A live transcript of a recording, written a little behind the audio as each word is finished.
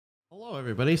Hello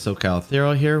everybody,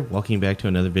 socalthero here. Welcome back to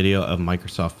another video of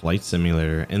Microsoft Flight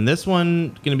Simulator. And this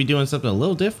one, going to be doing something a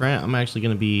little different. I'm actually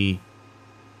going to be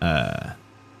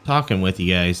talking with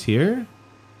you guys here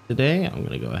today. I'm going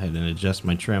to go ahead and adjust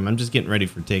my trim. I'm just getting ready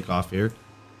for takeoff here.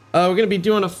 We're going to be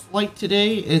doing a flight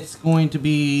today. It's going to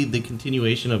be the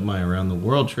continuation of my around the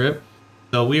world trip.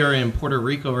 So we are in Puerto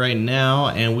Rico right now,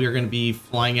 and we are going to be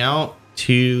flying out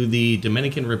to the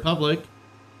Dominican Republic.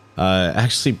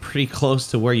 Actually pretty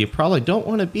close to where you probably don't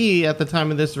want to be at the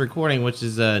time of this recording, which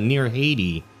is near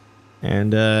Haiti.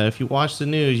 And if you watch the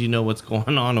news, you know what's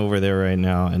going on over there right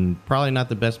now, and probably not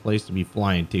the best place to be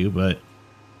flying to, but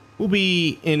we'll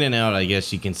be in and out, I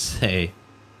guess you can say.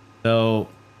 So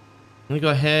let me go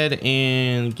ahead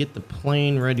and get the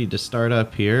plane ready to start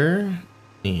up here,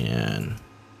 and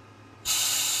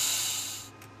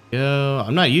go.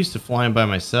 I'm not used to flying by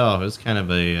myself. It's kind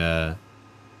of a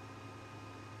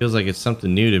feels like it's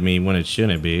something new to me when it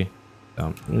shouldn't be. So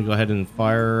I'm gonna go ahead and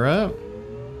fire her up.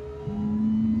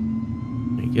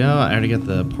 There you go. I already got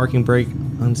the parking brake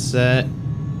unset.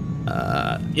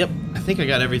 Yep, I think I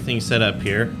got everything set up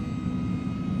here.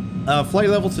 Flight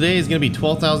level today is gonna be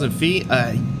 12,000 feet.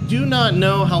 I do not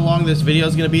know how long this video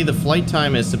is gonna be. The flight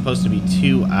time is supposed to be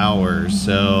 2 hours,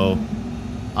 so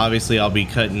obviously I'll be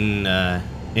cutting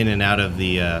in and out of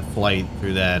the flight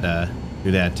through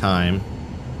that time.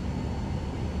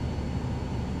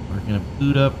 We're gonna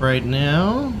boot up right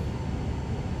now.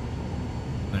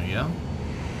 There you go.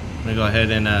 I'm gonna go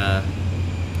ahead and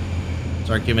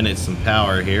start giving it some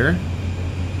power here.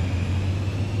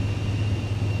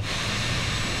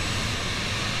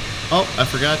 Oh, I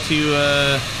forgot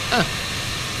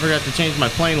to change my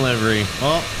plane livery.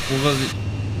 Well,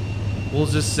 we'll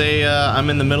just say I'm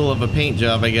in the middle of a paint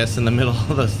job, I guess, in the middle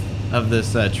of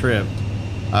this trip.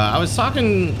 I was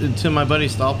talking to my buddy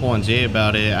Stolpo and Jay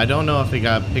about it. I don't know if it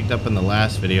got picked up in the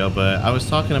last video, but I was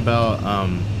talking about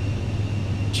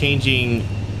changing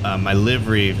my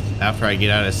livery after I get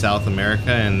out of South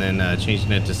America, and then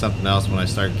changing it to something else when I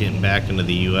start getting back into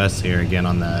the US here again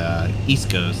on the East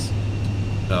Coast.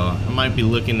 So I might be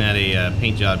looking at a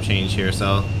paint job change here.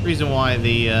 So reason why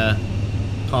the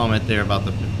comment there about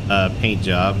the paint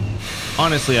job.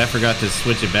 Honestly, I forgot to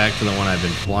switch it back to the one I've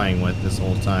been flying with this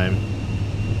whole time.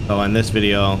 So in this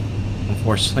video,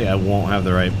 unfortunately, I won't have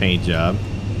the right paint job,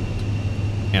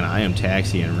 and I am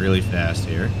taxiing really fast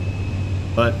here.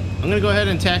 But I'm gonna go ahead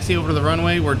and taxi over to the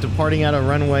runway. We're departing out of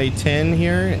runway 10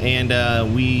 here,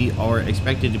 and we are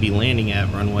expected to be landing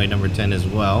at runway number 10 as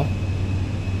well.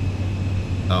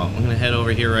 So I'm gonna head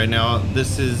over here right now.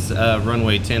 This is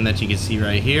runway 10 that you can see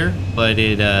right here, but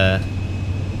it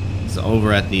is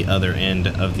over at the other end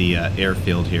of the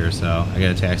airfield here. So I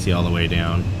gotta taxi all the way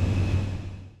down.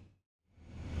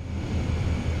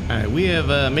 Alright, we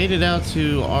have made it out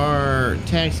to our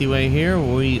taxiway here.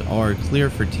 We are clear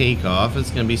for takeoff. It's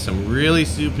going to be some really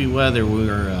soupy weather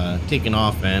we're taking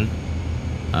off in.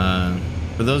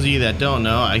 For those of you that don't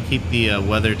know, I keep the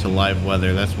weather to live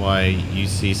weather. That's why you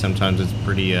see sometimes it's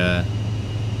pretty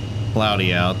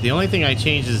cloudy out. The only thing I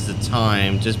change is the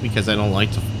time, just because I don't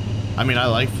like to... I mean, I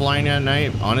like flying at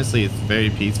night. Honestly, it's very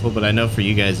peaceful, but I know for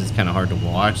you guys it's kind of hard to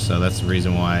watch, so that's the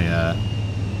reason why...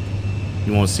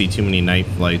 you won't see too many night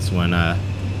flights when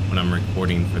I'm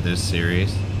recording for this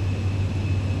series.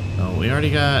 So we already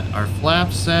got our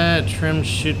flaps set. Trim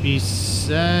should be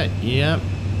set. Yep.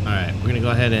 All right, we're gonna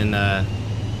go ahead and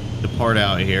depart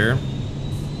out here.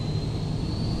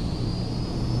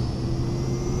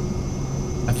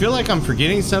 I feel like I'm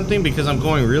forgetting something because I'm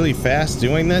going really fast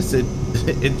doing this.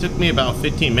 It took me about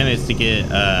 15 minutes to get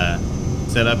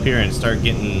set up here and start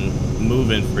getting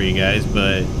moving for you guys,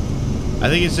 but I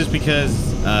think it's just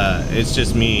because it's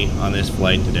just me on this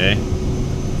flight today.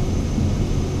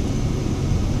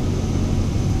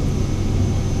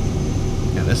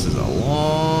 Yeah, this is a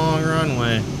long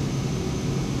runway.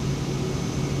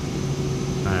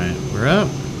 Alright, we're up.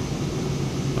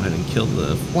 Go ahead and kill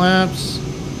the flaps.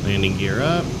 Landing gear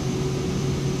up.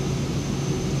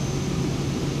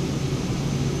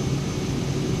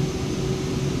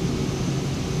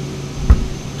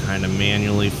 Kind of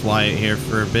manually fly it here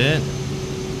for a bit.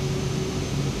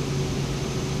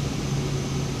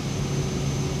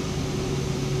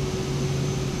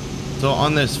 So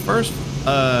on this first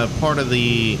part of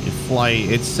the flight,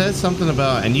 it says something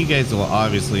about, and you guys will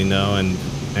obviously know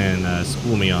and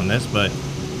school me on this, but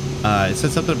it said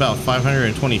something about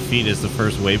 520 feet is the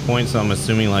first waypoint. So I'm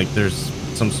assuming like there's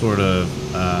some sort of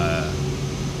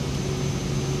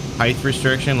height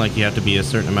restriction, like you have to be a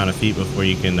certain amount of feet before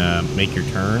you can make your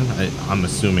turn. I'm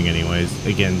assuming anyways.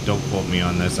 Again, don't quote me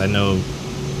on this. I know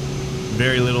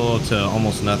very little to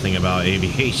almost nothing about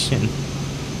aviation.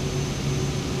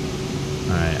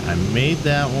 Alright, I made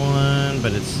that one,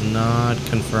 but it's not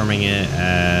confirming it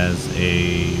as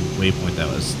a waypoint that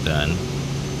was done.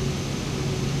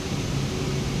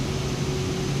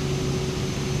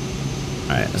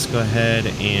 Alright, let's go ahead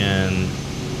and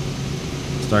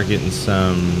start getting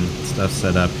some stuff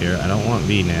set up here. I don't want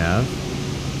VNav.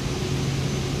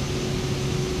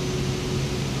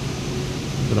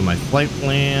 Go to my flight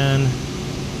plan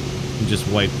and just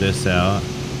wipe this out.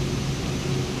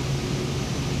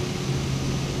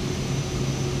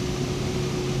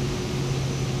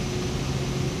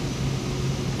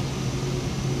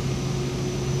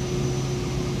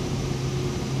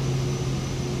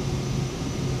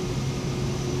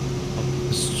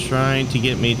 Trying to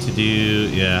get me to do,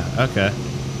 yeah, okay.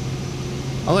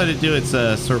 I'll let it do its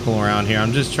circle around here.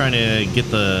 I'm just trying to get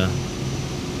the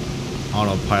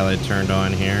autopilot turned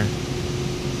on here.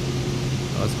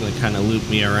 So it's going to kind of loop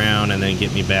me around and then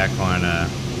get me back on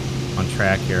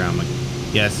track here, I'm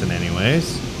guessing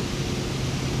anyways.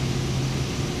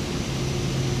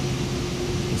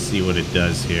 Let's see what it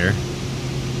does here.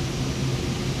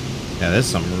 Yeah, there's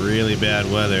some really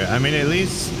bad weather. I mean, at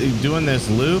least doing this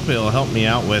loop, it'll help me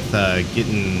out with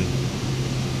getting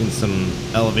some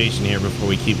elevation here before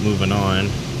we keep moving on.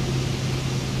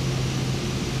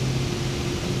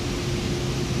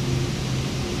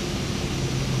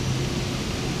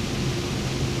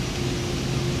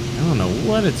 I don't know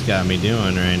what it's got me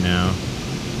doing right now.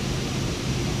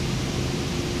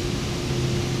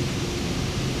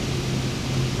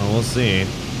 Well, we'll see.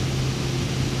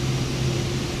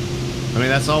 I mean,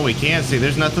 that's all we can see.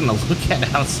 There's nothing to look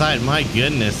at outside. My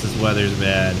goodness, this weather's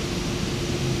bad.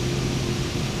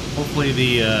 Hopefully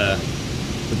the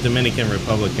Dominican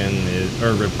Republic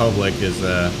is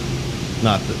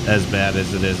not as bad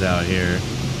as it is out here.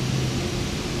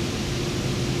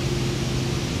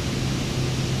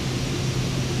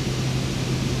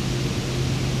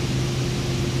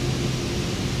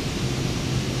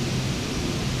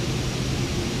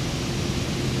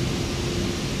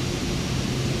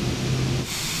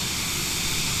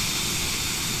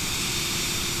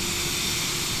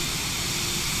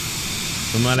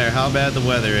 No matter how bad the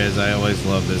weather is, I always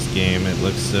love this game. It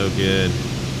looks so good.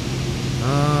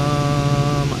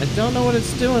 I don't know what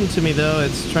it's doing to me though.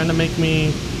 It's trying to make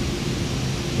me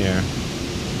here.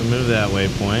 Remove that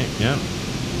waypoint. Yep.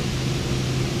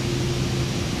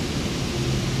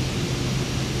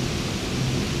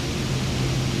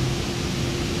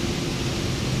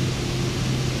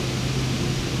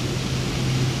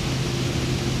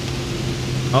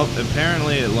 Oh,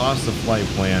 apparently it lost the flight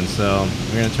plan, so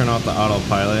we're going to turn off the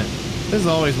autopilot. This is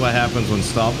always what happens when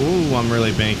Ooh, I'm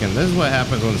really banking. This is what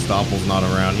happens when Stoppel's not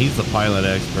around. He's the pilot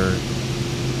expert.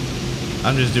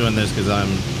 I'm just doing this because I'm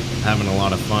having a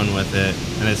lot of fun with it,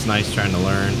 and it's nice trying to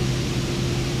learn.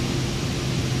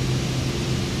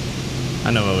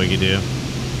 I know what we could do.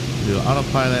 We'll do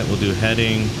autopilot, we'll do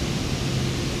heading.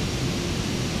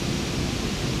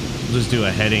 We'll just do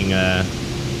a heading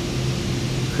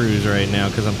cruise right now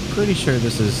because I'm pretty sure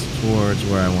this is towards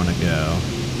where I want to go.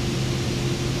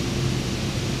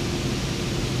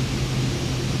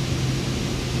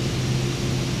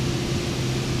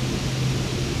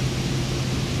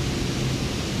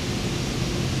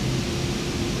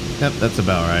 Yep, that's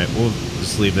about right. We'll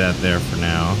just leave that there for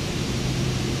now.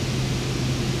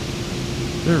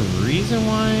 Is there a reason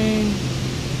why?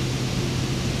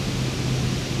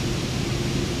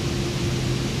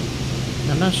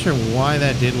 I'm not sure why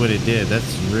that did what it did.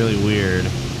 That's really weird.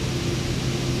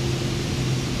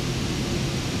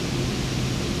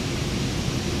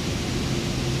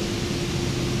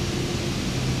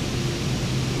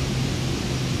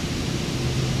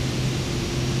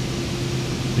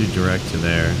 Do direct to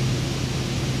there.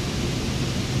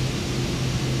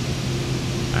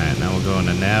 Alright, now we'll go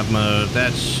into nav mode.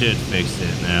 That should fix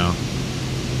it now.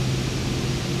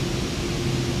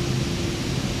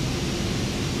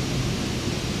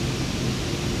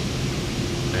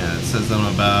 It says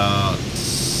I'm about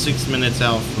 6 minutes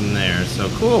out from there, so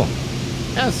cool.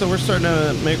 Yeah, so we're starting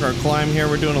to make our climb here.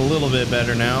 We're doing a little bit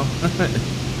better now.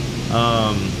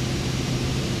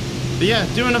 But yeah,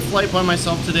 doing a flight by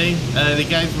myself today. The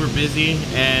guys were busy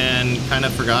and kind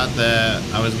of forgot that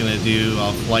I was gonna do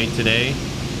a flight today.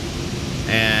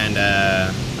 And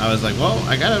I was like, well,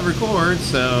 I gotta record,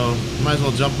 so might as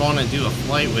well jump on and do a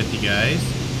flight with you guys.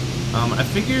 I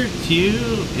figured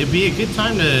too, it'd be a good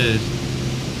time to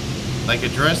like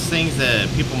address things that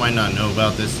people might not know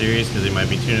about this series because they might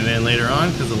be tuning in later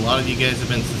on, because a lot of you guys have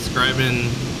been subscribing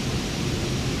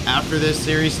after this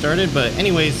series started. But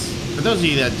anyways, for those of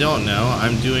you that don't know,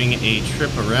 I'm doing a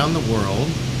trip around the world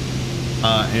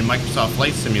in Microsoft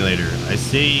Flight Simulator. I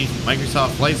say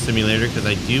Microsoft Flight Simulator because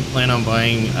I do plan on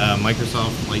buying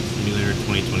Microsoft Flight Simulator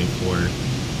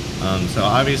 2024. So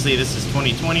obviously this is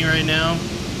 2020 right now,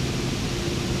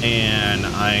 and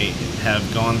I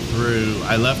have gone through,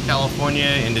 I left California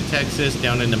into Texas,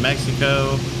 down into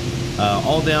Mexico,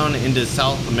 all down into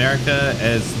South America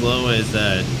as low as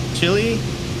Chile,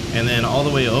 and then all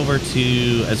the way over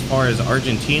to as far as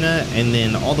Argentina, and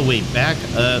then all the way back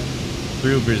up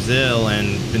through Brazil,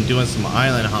 and been doing some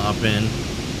island hopping.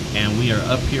 And we are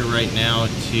up here right now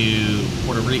to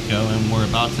Puerto Rico, and we're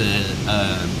about to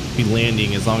be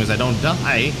landing, as long as I don't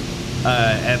die,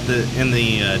 in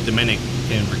the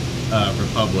Dominican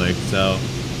Republic. So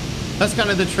that's kind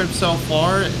of the trip so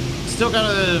far. Still got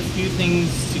a few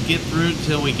things to get through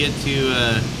till we get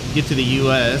to the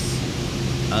U.S.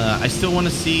 I still want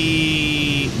to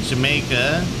see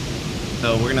Jamaica,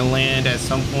 so we're gonna land at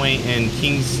some point in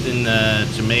Kingston,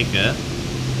 Jamaica.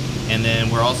 And then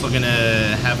we're also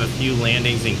gonna have a few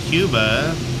landings in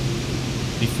Cuba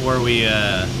before we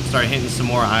start hitting some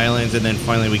more islands, and then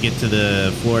finally we get to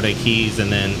the Florida Keys, and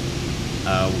then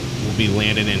we'll be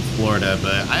landing in Florida.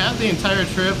 But I have the entire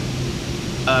trip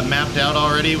mapped out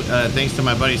already, thanks to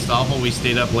my buddy Stoffel. We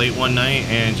stayed up late one night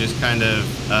and just kind of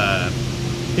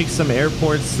picked some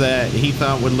airports that he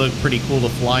thought would look pretty cool to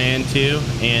fly into,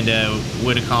 and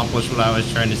would accomplish what I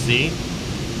was trying to see.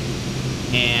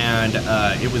 And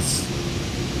it was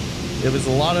a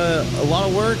lot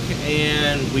of work,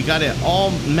 and we got it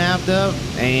all mapped up,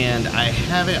 and I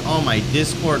have it on my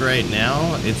Discord right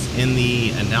now. It's in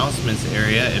the announcements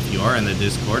area if you are in the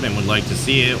Discord and would like to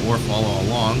see it or follow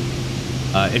along.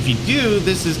 If you do,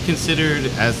 this is considered,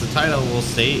 as the title will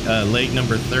state, leg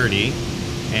number 30,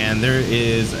 and there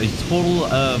is a total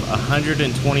of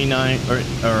 129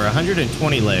 or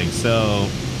 120 legs. So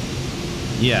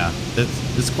yeah,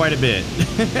 that's quite a bit.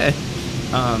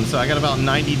 So I got about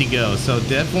 90 to go. So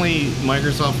definitely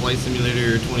Microsoft Flight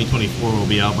Simulator 2024 will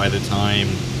be out by the time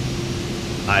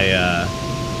I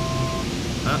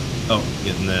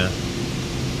getting the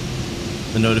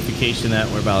notification that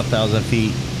we're about 1,000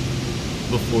 feet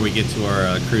before we get to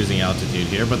our cruising altitude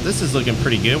here. But this is looking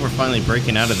pretty good. We're finally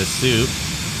breaking out of the soup.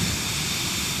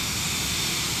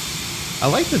 I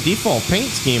like the default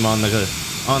paint scheme on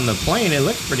the plane. It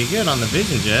looks pretty good on the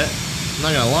Vision Jet. I'm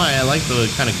not gonna lie, I like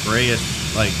the kind of grayish,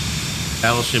 like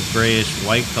battleship grayish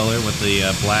white color with the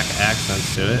black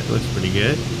accents to it. It looks pretty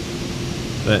good.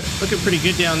 But looking pretty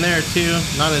good down there too.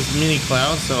 Not as many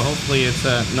clouds, so hopefully it's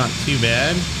not too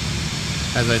bad,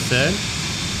 as I said.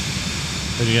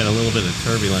 But you got a little bit of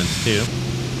turbulence too.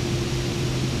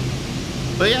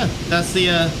 But yeah, that's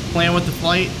the plan with the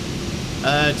flight.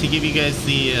 To give you guys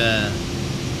the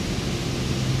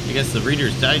I guess the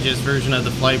Reader's Digest version of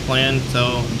the flight plan.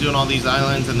 So I'm doing all these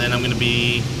islands, and then I'm going to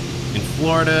be in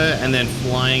Florida, and then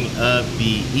flying up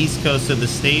the east coast of the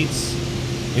States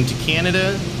into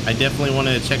Canada. I definitely want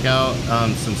to check out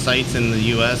some sites in the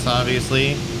US,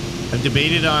 obviously. I've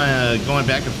debated on going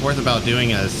back and forth about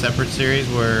doing a separate series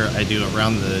where I do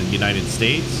around the United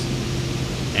States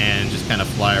and just kind of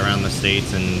fly around the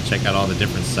States and check out all the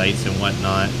different sites and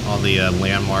whatnot, all the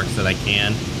landmarks that I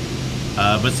can.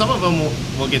 But some of them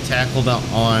will get tackled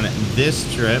on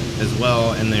this trip as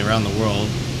well, and around the world,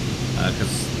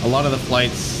 because a lot of the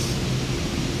flights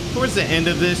towards the end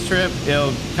of this trip,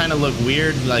 it'll kind of look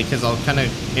weird, like, because I'll kind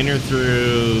of enter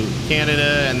through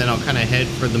Canada, and then I'll kind of head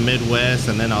for the Midwest,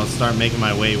 and then I'll start making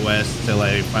my way west till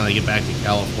I finally get back to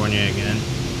California again.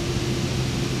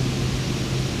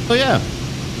 So yeah,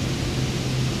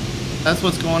 that's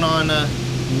what's going on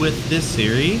with this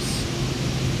series.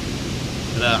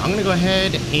 But I'm going to go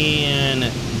ahead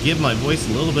and give my voice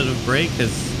a little bit of a break,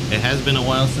 because it has been a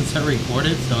while since I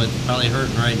recorded, so it's probably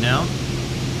hurting right now.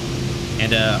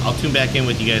 And I'll tune back in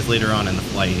with you guys later on in the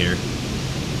flight here.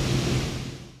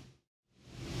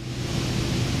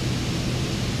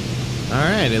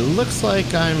 Alright, it looks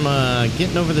like I'm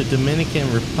getting over the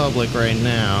Dominican Republic right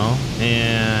now,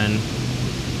 and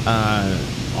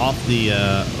off the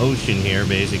ocean here,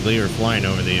 basically, or flying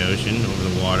over the ocean, over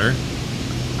the water.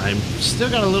 I've still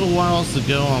got a little while to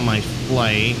go on my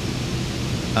flight.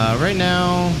 Right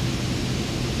now,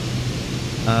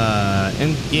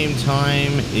 end game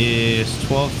time is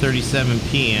 12:37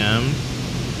 p.m.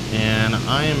 and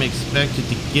I am expected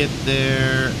to get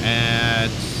there at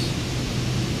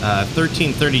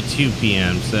 13:32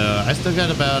 p.m. So I still got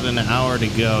about an hour to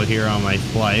go here on my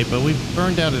flight, but we've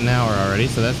burned out an hour already,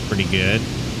 so that's pretty good.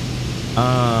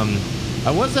 I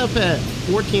was up at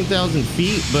 14,000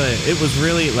 feet, but it was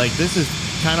really, like, this is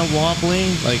kind of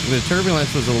wobbling. Like, the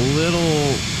turbulence was a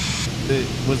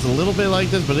little bit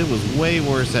like this, but it was way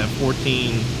worse at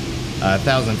 14,000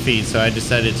 1,000 feet, so I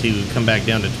decided to come back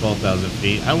down to 12,000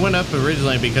 feet. I went up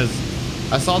originally because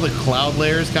I saw the cloud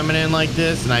layers coming in like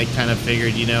this, and I kind of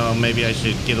figured, you know, maybe I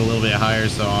should get a little bit higher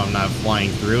so I'm not flying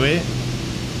through it.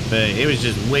 But it was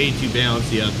just way too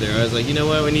bouncy up there. I was like, you know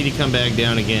what, we need to come back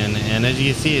down again. And as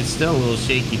you can see, it's still a little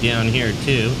shaky down here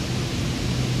too.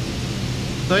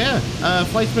 So yeah,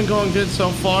 flight's been going good so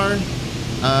far.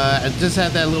 I just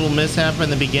had that little mishap in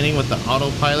the beginning with the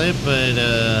autopilot, but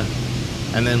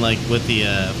and then like with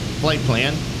the flight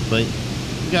plan, but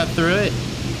we got through it,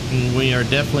 and we are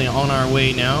definitely on our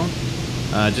way now,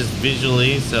 just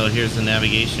visually. So here's the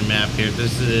navigation map here.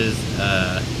 This is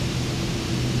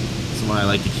why I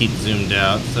like to keep zoomed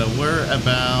out. So we're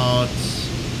about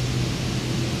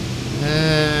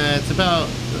it's about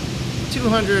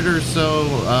 200 or so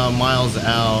miles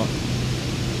out,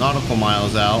 nautical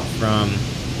miles out from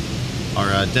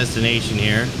our destination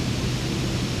here.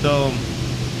 So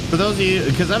for those of you,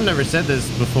 because I've never said this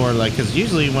before, like, because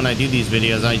usually when I do these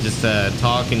videos I just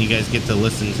talk and you guys get to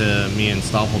listen to me and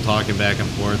Stoffel talking back and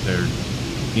forth, or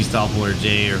me, Stoffel, or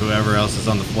Jay, or whoever else is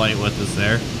on the flight with us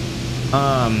there.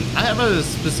 I have a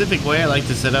specific way I like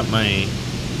to set up my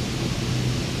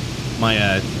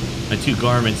two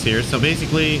garments here. So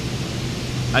basically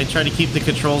I try to keep the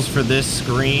controls for this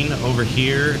screen over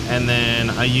here, and then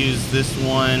I use this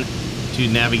one to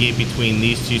navigate between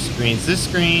these two screens. This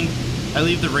screen, I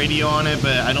leave the radio on it,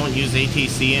 but I don't use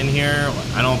ATC in here.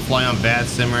 I don't fly on bad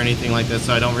sim or anything like that,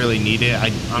 so I don't really need it.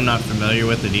 I'm not familiar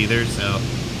with it either, so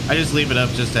I just leave it up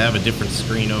just to have a different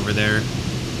screen over there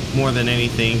more than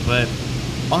anything. But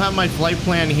I'll have my flight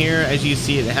plan here. As you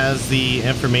see, it has the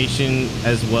information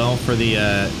as well for the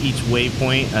each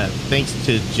waypoint. Thanks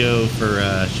to Joe for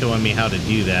showing me how to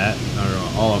do that,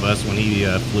 or all of us when he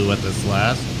flew with us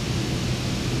last.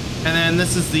 And then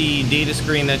this is the data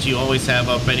screen that you always have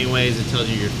up anyways. It tells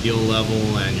you your fuel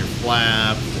level and your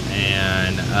flaps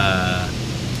and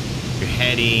your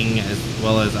heading, as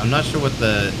well as, I'm not sure what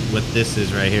this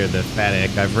is right here, the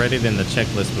FATIC. I've read it in the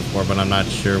checklist before, but I'm not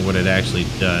sure what it actually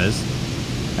does.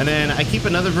 And then I keep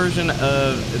another version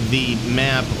of the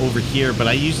map over here, but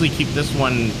I usually keep this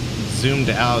one zoomed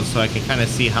out so I can kind of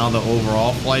see how the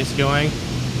overall flight's going.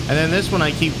 And then this one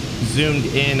I keep zoomed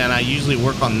in, and I usually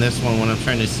work on this one when I'm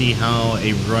trying to see how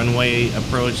a runway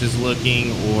approach is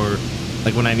looking, or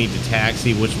like when I need to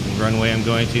taxi, which runway I'm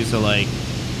going to. So like,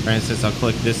 for instance, I'll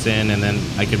click this in, and then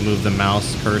I can move the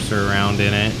mouse cursor around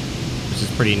in it, which is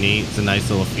pretty neat. It's a nice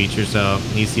little feature. So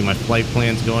you see my flight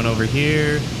plans going over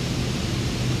here.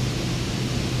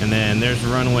 And then there's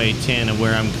runway 10 of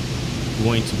where I'm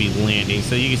going to be landing.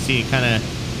 So you can see kind of,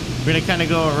 we're going to kind of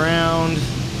go around,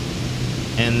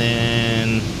 and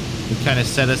then we kind of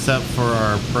set us up for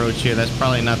our approach here. That's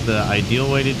probably not the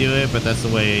ideal way to do it, but that's the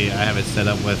way I have it set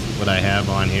up with what I have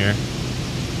on here.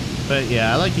 But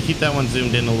yeah, I like to keep that one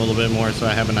zoomed in a little bit more so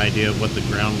I have an idea of what the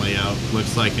ground layout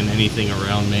looks like and anything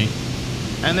around me.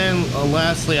 And then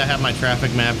lastly, I have my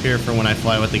traffic map here for when I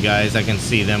fly with the guys. I can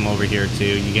see them over here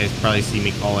too. You guys probably see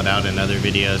me call it out in other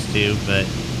videos too, but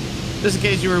just in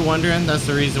case you were wondering, that's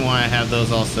the reason why I have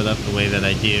those all set up the way that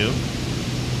I do.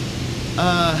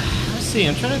 Let's see,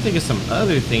 I'm trying to think of some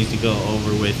other things to go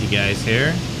over with you guys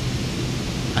here.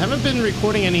 I haven't been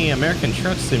recording any American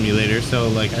Truck Simulator, so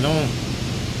like I don't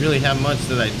really have much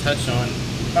that I touch on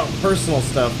about personal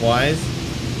stuff wise.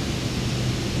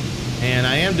 And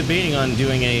I am debating on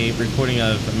doing a recording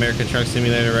of American Truck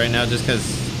Simulator right now, just because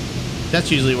that's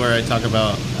usually where I talk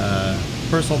about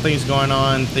personal things going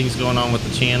on with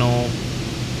the channel,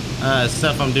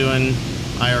 stuff I'm doing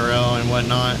IRL and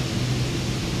whatnot.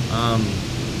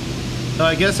 So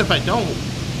I guess if I don't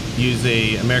use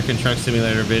a American Truck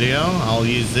Simulator video, I'll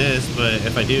use this, but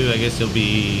if I do, I guess it'll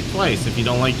be twice. If you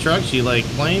don't like trucks, you like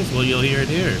planes, well, you'll hear it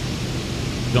here.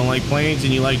 If you don't like planes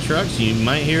and you like trucks, you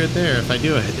might hear it there if I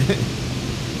do it.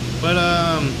 But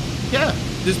yeah,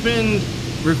 just been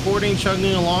recording,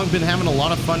 chugging along, been having a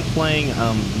lot of fun playing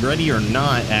Ready or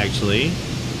Not, actually.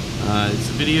 It's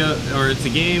a video, or it's a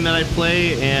game that I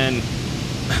play, and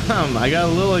I got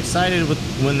a little excited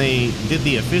when they did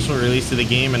the official release of the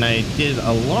game, and I did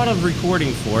a lot of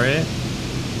recording for it.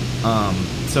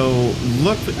 So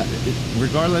look,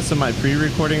 regardless of my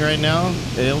pre-recording right now,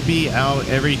 it'll be out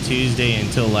every Tuesday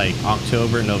until like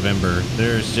October, November.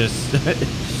 There's just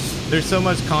there's so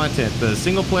much content. The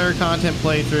single player content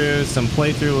playthrough, some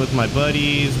playthrough with my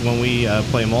buddies when we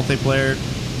play multiplayer.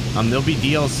 There'll be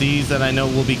DLCs that I know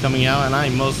will be coming out, and I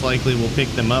most likely will pick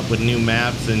them up with new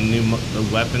maps and new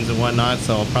weapons and whatnot,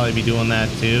 so I'll probably be doing that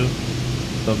too.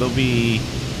 So there'll be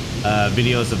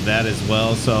videos of that as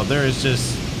well. So there is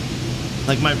just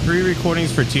like my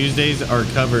pre-recordings for Tuesdays are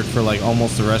covered for like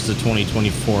almost the rest of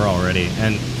 2024 already,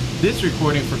 and this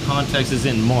recording for context is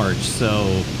in March,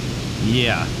 so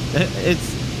yeah,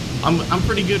 I'm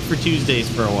pretty good for Tuesdays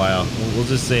for a while. We'll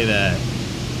just say that.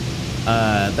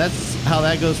 That's how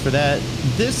that goes for that.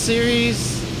 This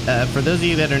series, for those of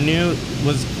you that are new,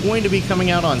 was going to be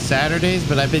coming out on Saturdays,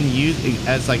 but I've been using it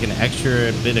as like an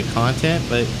extra bit of content,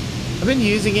 but I've been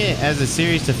using it as a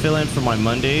series to fill in for my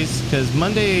Mondays, because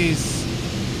Mondays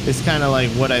is kind of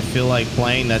like what I feel like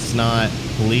playing that's not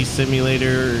Police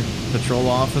Simulator Patrol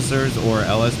Officers or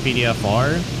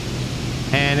LSPDFR.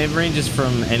 And it ranges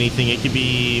from anything. It could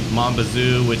be Mamba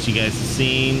Zoo, which you guys have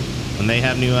seen when they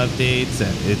have new updates.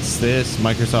 It's this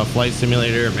Microsoft Flight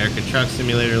Simulator, American Truck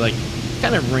Simulator, like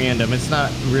kind of random. It's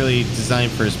not really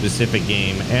designed for a specific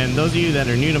game. And those of you that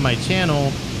are new to my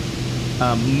channel,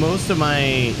 most of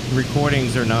my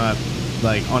recordings are not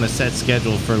like on a set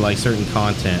schedule for like certain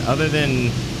content, other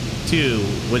than two,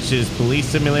 which is Police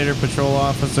Simulator Patrol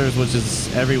Officers, which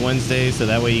is every Wednesday, so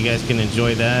that way you guys can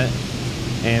enjoy that.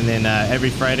 And then every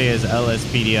Friday is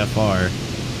LSPDFR.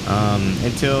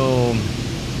 Until,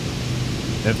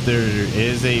 if there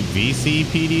is a VC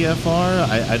PDFR,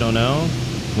 I don't know.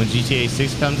 When GTA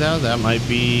 6 comes out, that might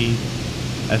be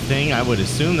a thing. I would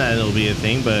assume that it'll be a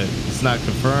thing, but it's not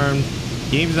confirmed.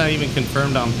 Game's not even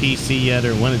confirmed on PC yet,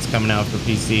 or when it's coming out for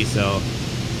PC, so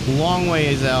long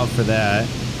ways out for that.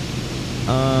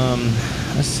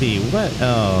 Let's see, what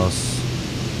else?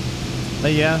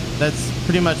 But yeah, that's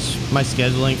pretty much my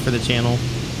scheduling for the channel.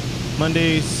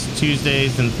 Mondays,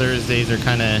 Tuesdays, and Thursdays are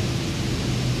kind of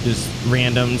just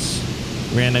random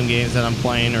games that I'm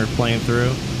playing or playing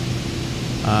through.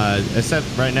 Except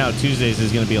right now, Tuesdays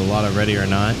is going to be a lot of Ready or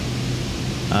Not.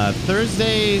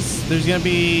 Thursdays, there's going to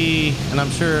be, and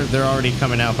I'm sure they're already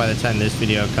coming out by the time this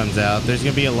video comes out, there's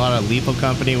going to be a lot of Lethal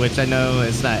Company, which I know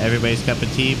it's not everybody's cup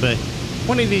of tea, but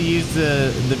wanted to use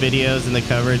the videos and the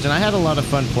coverage, and I had a lot of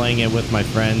fun playing it with my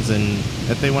friends, and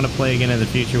if they want to play again in the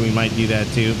future, we might do that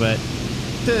too. But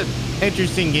it's an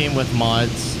interesting game with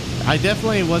mods. I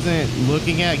definitely wasn't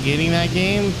looking at getting that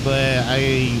game, but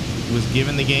I was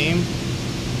given the game,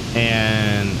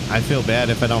 and I feel bad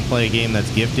if I don't play a game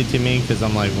that's gifted to me, because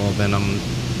I'm like, well, then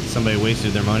somebody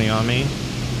wasted their money on me.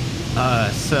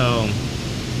 So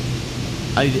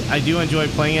I do enjoy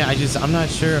playing it. I'm not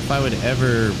sure if I would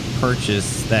ever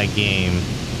purchase that game.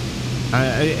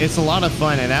 It's a lot of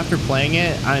fun, and after playing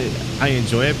it, I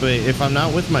enjoy it. But if I'm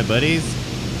not with my buddies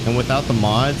and without the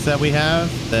mods that we have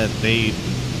that they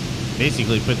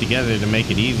basically put together to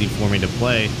make it easy for me to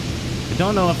play, I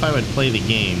don't know if I would play the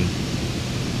game.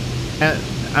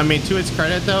 I mean, to its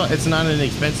credit though, it's not an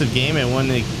expensive game, and when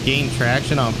they gained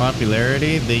traction on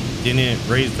popularity, they didn't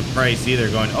raise the price either,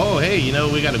 going, oh hey, you know,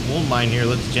 we got a gold mine here,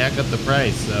 let's jack up the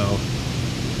price. So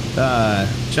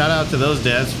shout out to those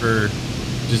devs for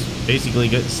just basically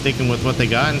sticking with what they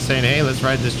got and saying, hey, let's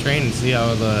ride this train and see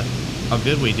how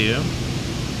good we do.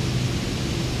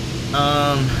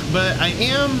 But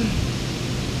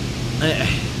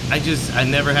I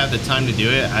never have the time to do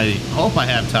it. I hope I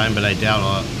have time, but I doubt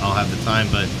I'll have the time.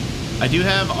 But I do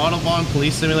have Autobahn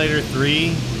Police Simulator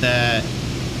 3 that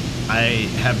I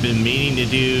have been meaning to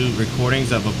do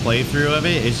recordings of a playthrough of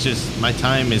it. It's just my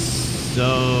time is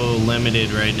so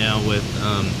limited right now with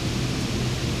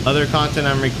other content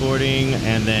I'm recording,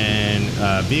 and then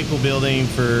vehicle building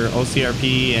for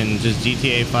OCRP and just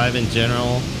GTA 5 in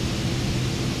general.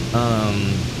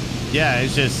 Yeah,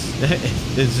 it's just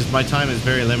my time is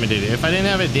very limited. If I didn't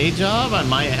have a day job, I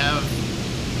might have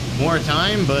more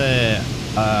time, but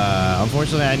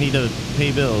unfortunately I need to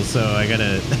pay bills, so I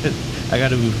gotta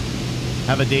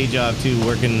have a day job too,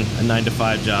 working a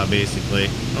 9-to-5 job basically.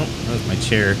 Oh, that was my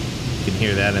chair. You can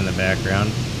hear that in the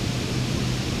background.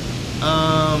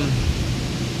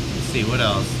 Let's see what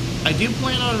else. I do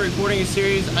plan on recording a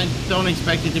series. I don't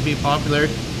expect it to be popular.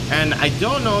 And I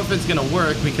don't know if it's gonna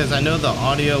work, because I know the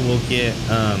audio will get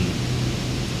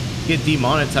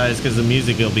demonetized because the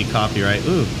music will be copyright.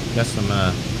 Ooh, got some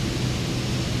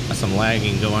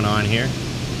lagging going on here.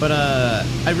 But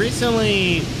I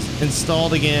recently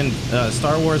installed again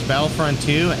Star Wars Battlefront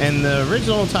 2, and the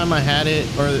original time I had it,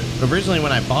 or originally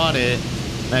when I bought it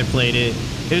and I played it,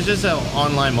 it was just an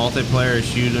online multiplayer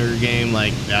shooter game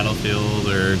like Battlefield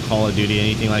or Call of Duty,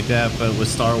 anything like that, but with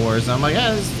Star Wars. And I'm like,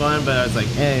 yeah, this is fun, but I was like,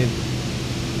 eh,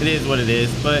 it is what it is.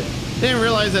 But didn't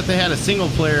realize that they had a single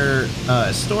player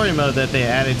story mode that they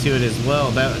added to it as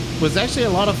well. That was actually a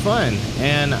lot of fun,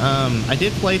 and I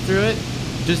did play through it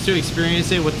just to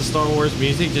experience it with the Star Wars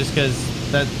music, just because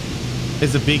that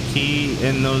is a big key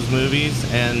in those movies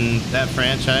and that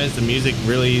franchise. The music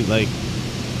really, like,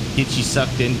 get you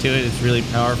sucked into it. It's really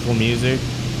powerful music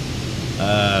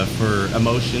for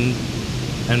emotion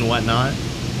and whatnot.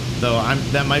 So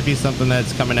that might be something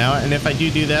that's coming out, and if I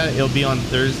do that, it'll be on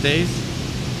Thursdays.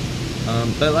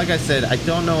 But like I said, I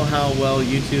don't know how well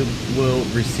YouTube will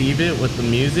receive it with the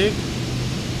music,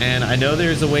 and I know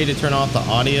there's a way to turn off the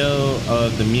audio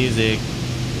of the music,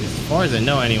 as far as I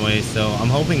know anyway, so I'm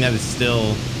hoping that it's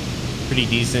still pretty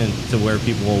decent to where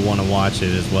people will want to watch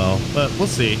it as well, but we'll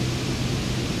see.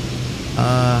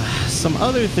 Some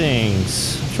other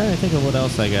things. I'm trying to think of what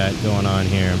else I got going on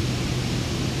here.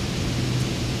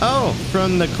 Oh,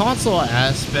 from the console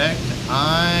aspect,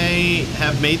 I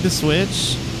have made the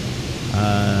switch.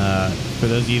 For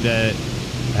those of you that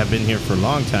have been here for a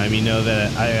long time, you know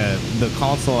that the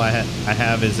console I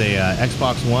have is a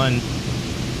Xbox One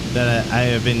that I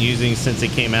have been using since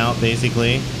it came out,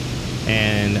 basically.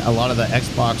 And a lot of the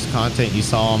Xbox content you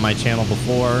saw on my channel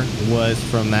before was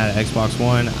from that Xbox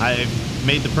One. I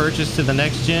made the purchase to the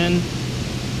next gen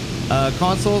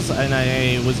consoles, and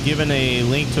I was given a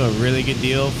link to a really good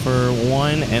deal for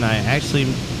one, and I actually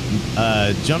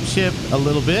jump ship a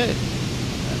little bit.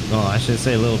 Well, I should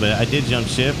say a little bit. I did jump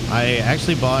ship. I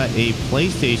actually bought a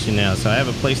PlayStation now, so I have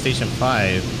a PlayStation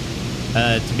 5.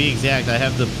 To be exact, I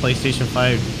have the PlayStation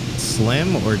 5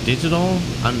 Slim or digital.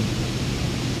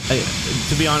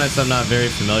 To be honest, I'm not very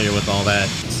familiar with all that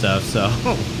stuff, so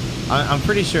I'm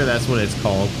pretty sure that's what it's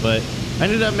called. But I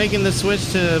ended up making the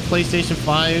switch to PlayStation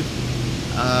 5.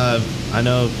 I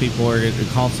know people are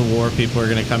console war. People are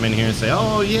going to come in here and say,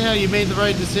 "Oh yeah, you made the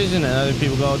right decision," and other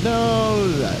people go, "No,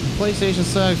 PlayStation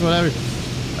sucks." Whatever.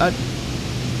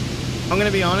 I'm going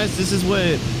to be honest. This is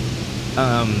what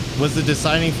was the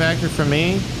deciding factor for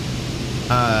me.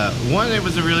 One, it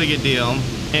was a really good deal,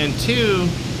 and two,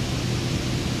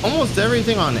 almost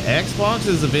everything on Xbox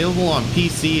is available on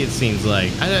PC, it seems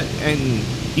like. And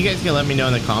you guys can let me know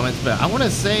in the comments, but I want to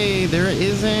say there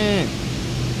isn't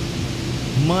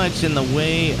much in the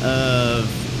way of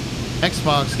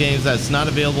Xbox games that's not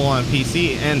available on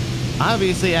PC. And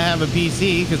obviously I have a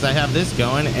PC because I have this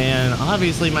going, and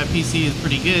obviously my PC is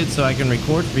pretty good, so I can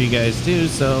record for you guys too.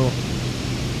 So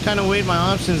kind of weighed my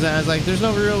options, and I was like, there's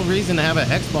no real reason to have an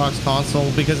Xbox console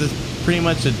because it's pretty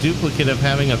much a duplicate of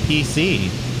having a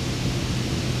PC.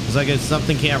 It's like, if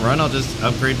something can't run, I'll just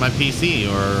upgrade my PC,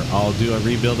 or I'll do a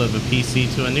rebuild of a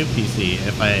PC to a new PC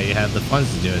if I have the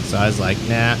funds to do it. So I was like,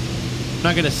 nah, I'm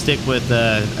not gonna stick with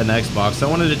an Xbox. I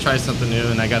wanted to try something new,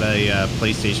 and I got a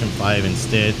PlayStation 5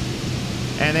 instead.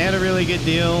 And they had a really good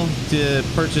deal to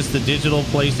purchase the digital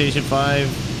PlayStation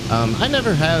 5. I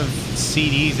never have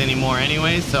CDs anymore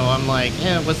anyway, so I'm like,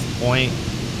 what's the point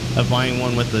of buying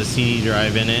one with the CD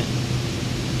drive in it?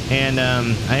 And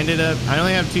I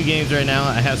only have 2 games right now.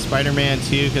 I have Spider-Man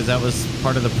 2 because that was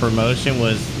part of the promotion,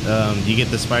 was you get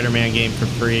the Spider-Man game for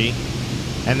free.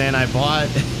 And then I bought,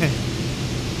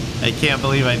 I can't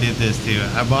believe I did this too.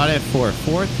 I bought it for a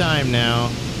 4th time now.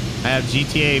 I have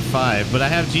GTA 5, but I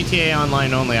have GTA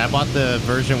Online only. I bought the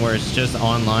version where it's just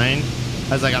online.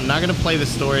 I was like, I'm not going to play the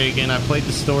story again. I played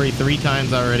the story 3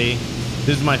 times already.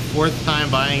 This is my 4th time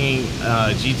buying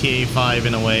GTA 5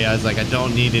 in a way. I was like, I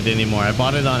don't need it anymore. I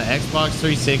bought it on Xbox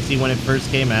 360 when it first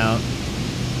came out.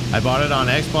 I bought it on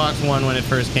Xbox One when it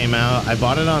first came out. I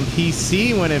bought it on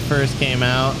PC when it first came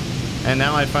out. And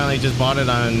now I finally just bought it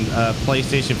on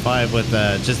PlayStation 5 with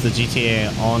just the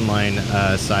GTA Online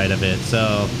side of it.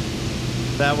 So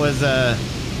that was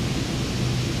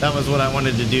what I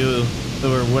wanted to do,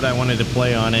 or what I wanted to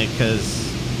play on it, because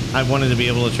I wanted to be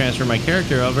able to transfer my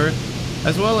character over,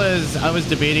 as well as I was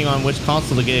debating on which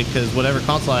console to get, because whatever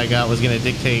console I got was going to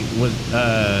dictate what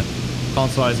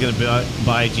console I was going to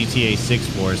buy GTA 6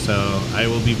 for. So I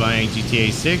will be buying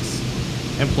GTA 6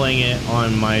 and playing it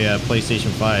on my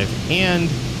PlayStation 5. And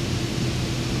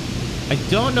I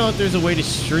don't know if there's a way to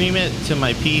stream it to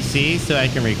my PC so I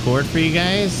can record for you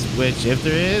guys, which if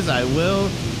there is, I will.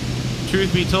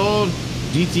 Truth be told,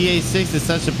 GTA 6 is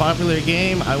such a popular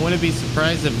game, I wouldn't be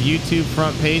surprised if YouTube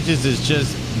front pages is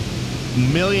just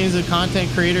millions of content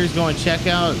creators going to check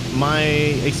out my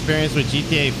experience with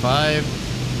GTA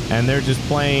 5, and they're just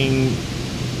playing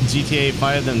GTA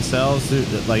 5 themselves,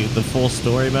 like the full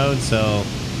story mode. So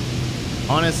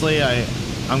honestly,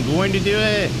 I'm going to do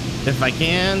it if I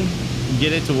can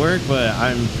get it to work, but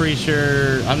I'm pretty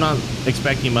sure, I'm not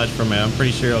expecting much from it. I'm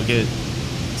pretty sure it'll get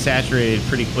saturated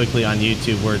pretty quickly on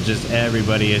YouTube, where just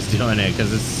everybody is doing it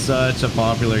because it's such a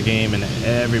popular game and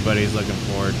everybody's looking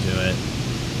forward to it.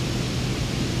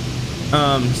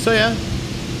 So yeah,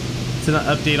 it's an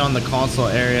update on the console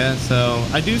area. So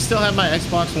I do still have my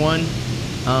Xbox One.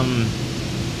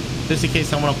 just in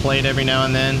case I want to play it every now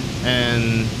and then.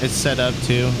 And it's set up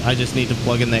too. I just need to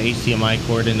plug in the HDMI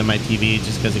cord into my TV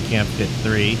just because it can't fit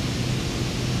 3.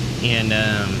 And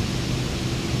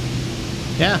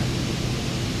yeah,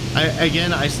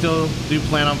 I still do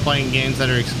plan on playing games that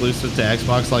are exclusive to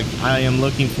Xbox. Like, I am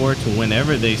looking forward to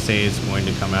whenever they say it's going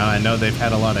to come out. I know they've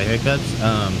had a lot of hiccups.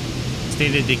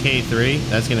 State of Decay 3,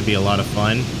 that's going to be a lot of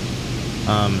fun.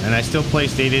 And I still play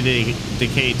State of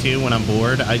Decay 2 when I'm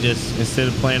bored. I just, instead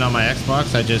of playing on my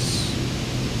Xbox, I just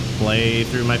play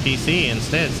through my PC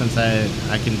instead, since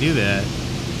I can do that.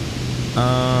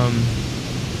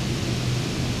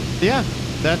 Yeah,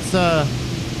 that's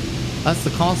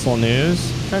the console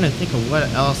news. I'm trying to think of what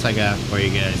else I got for you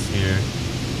guys here.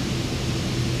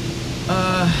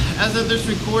 As of this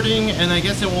recording, and I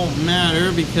guess it won't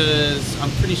matter because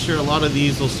I'm pretty sure a lot of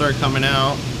these will start coming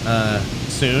out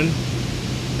soon,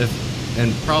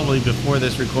 and probably before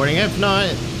this recording, if not,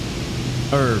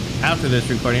 or after this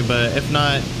recording. But if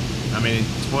not, I mean,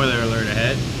 spoiler alert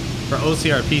ahead for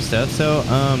OCRP stuff. So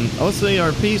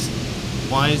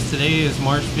OCRP wise, today is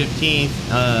March 15th.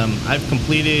 I've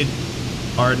completed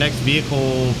our next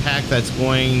vehicle pack that's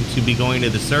going to be going to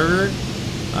the server.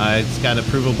 It's got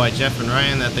approval by Jeff and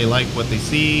Ryan that they like what they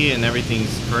see and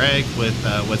everything's correct with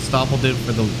what Stoppel did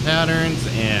for the patterns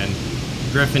and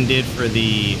Griffin did for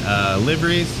the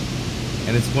liveries.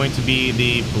 And it's going to be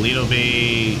the Paleto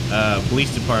Bay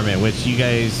Police Department, which you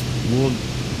guys will,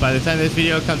 by the time this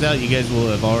video comes out, you guys will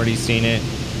have already seen it.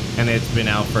 And it's been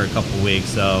out for a couple weeks,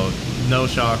 so no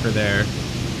shocker there.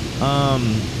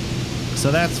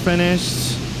 So that's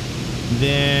finished.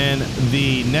 Then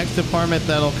the next department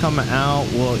that'll come out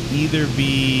will either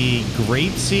be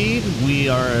Grapeseed. We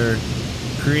are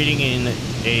creating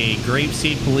a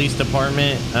Grapeseed Police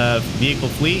Department vehicle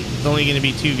fleet. It's only going to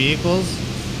be 2 vehicles.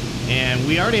 And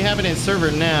we already have it in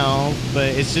server now, but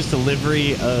it's just a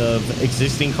livery of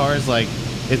existing cars. Like,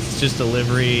 it's just a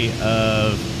livery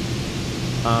of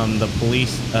the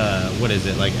police, what is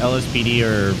it, like LSPD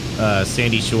or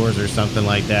Sandy Shores or something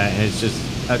like that. And it's just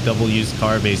a double used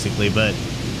car basically. But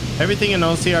everything in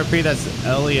OCRP that's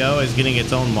LEO is getting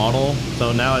its own model.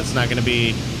 So now it's not going to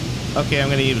be, okay, I'm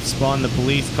going to spawn the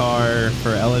police car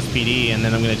for LSPD and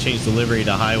then I'm going to change the livery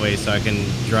to highway so I can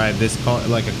drive this car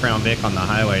like a Crown Vic on the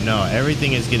highway. No,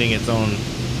 everything is getting its own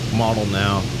model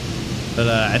now. But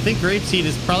I think Grapeseed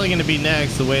is probably going to be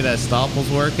next, the way that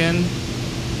Stoppel's working.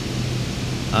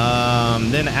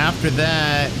 Then after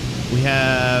that, we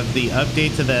have the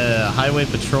update to the Highway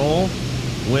Patrol,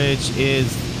 which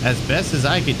is, as best as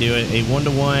I could do it, a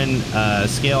 1-to-1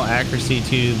 scale accuracy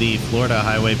to the Florida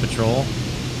Highway Patrol.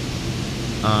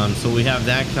 So we have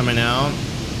that coming out.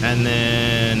 And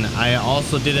then I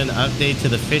also did an update to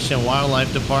the Fish and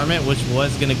Wildlife Department, which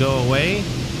was going to go away.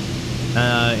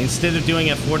 Instead of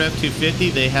doing a Ford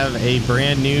F-250, they have a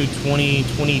brand new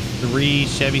 2023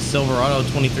 Chevy Silverado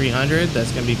 2300.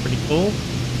 That's going to be pretty cool.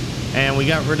 And we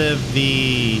got rid of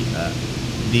the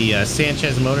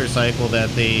Sanchez motorcycle that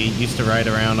they used to ride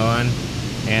around on.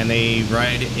 And they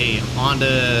ride a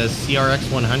Honda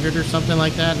CRX 100 or something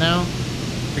like that now.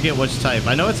 Forget which type.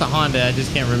 I know it's a Honda. I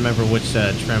just can't remember which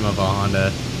trim of a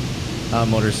Honda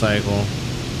motorcycle.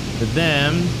 For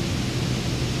them.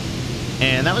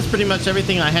 And that was pretty much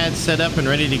everything I had set up and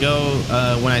ready to go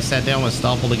when I sat down with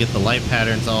Stoppel to get the light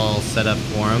patterns all set up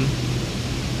for him.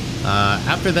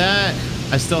 After that,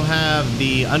 I still have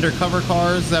the undercover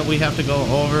cars that we have to go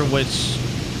over, which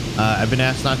I've been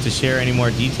asked not to share any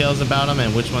more details about them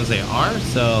and which ones they are.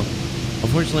 So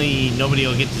unfortunately, nobody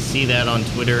will get to see that on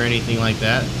Twitter or anything like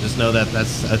that. Just know that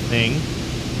that's a thing.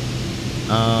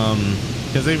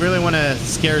 Because they really want to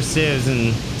scare civs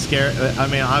and scare, I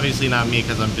mean, obviously not me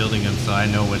because I'm building them, so I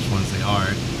know which ones they are.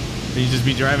 But you just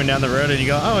be driving down the road and you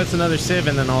go, oh, it's another civ,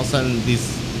 and then all of a sudden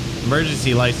these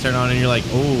emergency lights turn on and you're like,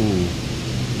 oh,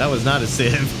 that was not a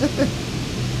civ.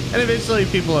 And eventually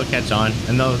people will catch on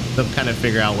and they'll kind of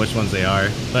figure out which ones they are.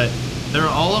 But they're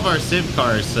all of our civ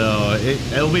cars, so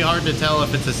it'll be hard to tell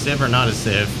if it's a civ or not a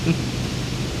civ.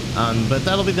 But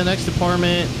that'll be the next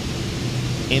department.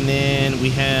 And then we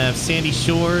have Sandy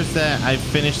Shores that I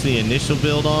finished the initial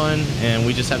build on, and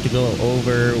we just have to go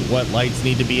over what lights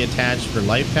need to be attached for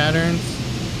light patterns.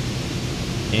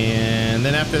 And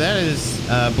then after that is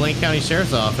Blaine County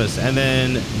Sheriff's Office, and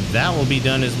then that will be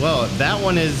done as well. That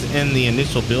one is in the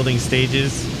initial building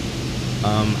stages.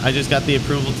 I just got the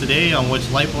approval today on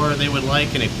which light bar they would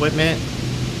like and equipment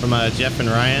from Jeff and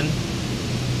Ryan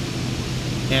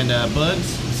and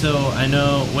Bugs, so I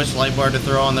know which light bar to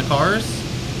throw on the cars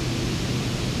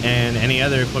and any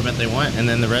other equipment they want. And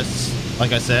then the rest,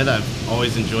 like I said, I've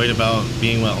always enjoyed about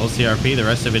being with OCRP. The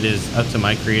rest of it is up to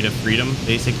my creative freedom,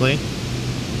 basically.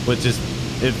 Which is,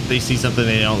 if they see something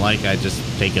they don't like, I just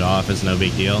take it off. It's no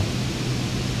big deal.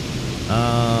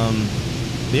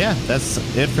 Yeah, that's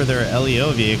it for their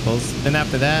LEO vehicles. Then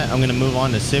after that, I'm gonna move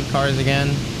on to Civ cars again,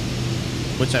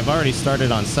 which I've already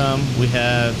started on some. We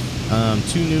have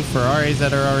 2 new Ferraris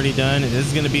that are already done. This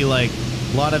is gonna be like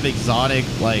a lot of exotic,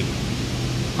 like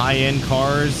high-end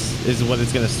cars is what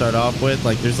it's gonna start off with.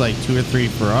 Like there's like 2 or 3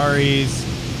 Ferraris,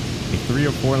 like 3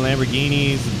 or 4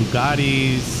 Lamborghinis,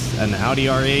 Bugattis, an Audi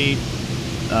R8,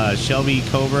 Shelby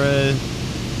Cobra,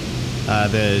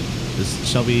 the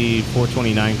Shelby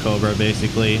 429 Cobra,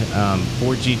 basically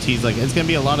 4 GTs. Like it's gonna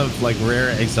be a lot of like rare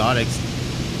exotics,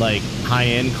 like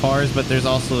high-end cars, but there's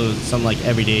also some like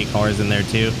everyday cars in there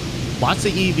too. Lots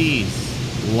of EVs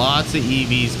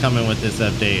coming with this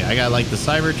update. I got like the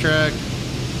Cybertruck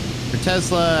for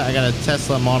Tesla. I got a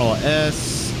Tesla Model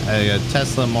S, I got a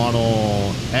Tesla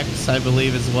Model X, I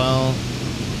believe, as well.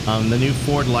 The new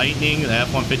Ford Lightning, the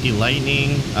F-150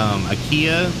 Lightning, a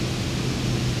Kia.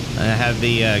 I have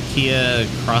the Kia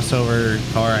crossover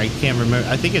car. I can't remember.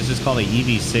 I think it's just called a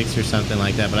EV6 or something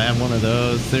like that, but I have one of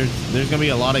those. There's gonna be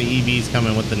a lot of EVs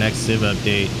coming with the next Civ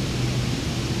update.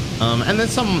 And then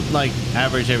some like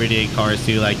average everyday cars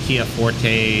too, like Kia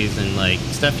Fortes and like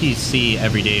stuff you see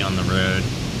every day on the road.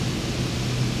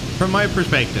 From my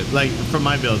perspective, like from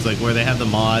my builds, like where they have the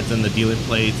mods and the dealer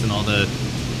plates and all the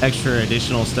extra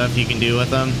additional stuff you can do with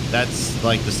them, that's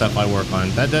like the stuff I work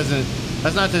on. That's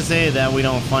not to say that we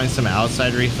don't find some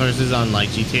outside resources on like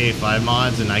GTA 5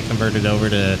 mods, and I converted over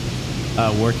to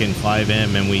work in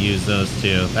 5M, and we use those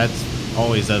too. That's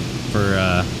always up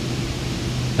for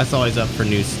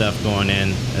new stuff going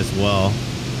in as well.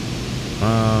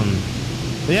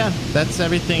 Yeah, that's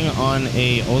everything on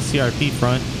a OCRP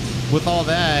front. With all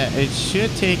that, it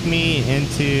should take me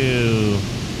into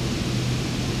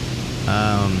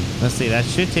let's see, that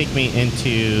should take me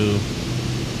into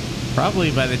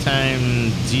probably by the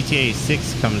time GTA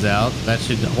 6 comes out. That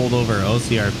should hold over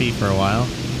OCRP for a while.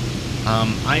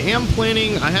 I am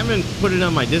planning, I haven't put it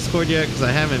on my Discord yet because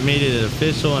I haven't made it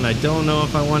official, and I don't know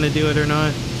if I want to do it or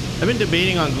not. I've been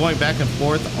debating on going back and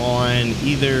forth on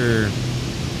either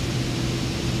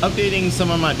updating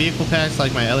some of my vehicle packs,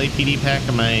 like my LAPD pack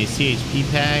and my CHP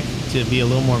pack, to be a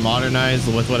little more modernized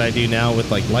with what I do now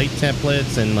with like light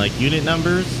templates and like unit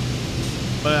numbers.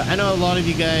 But I know a lot of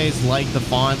you guys like the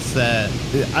fonts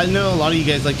I know a lot of you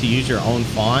guys like to use your own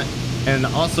font, and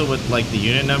also with like the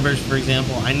unit numbers, for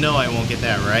example, I know I won't get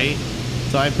that right.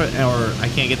 So I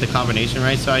can't get the combination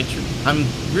right. So I'm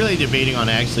really debating on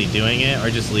actually doing it or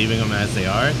just leaving them as they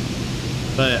are.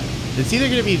 But it's either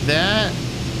going to be that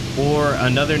or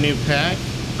another new pack.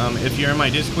 If you're in my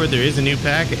Discord, there is a new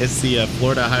pack. It's the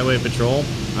Florida Highway Patrol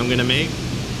I'm going to make.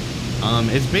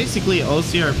 It's basically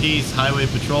OCRP's highway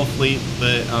patrol fleet,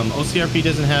 but OCRP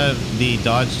doesn't have the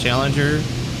Dodge Challenger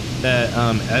that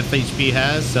FHP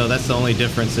has, so that's the only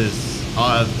difference is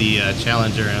of the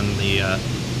Challenger and the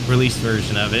release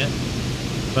version of it.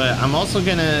 But I'm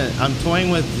toying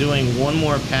with doing one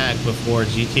more pack before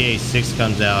GTA 6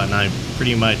 comes out, and I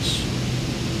pretty much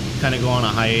kind of go on a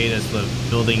hiatus with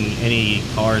building any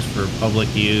cars for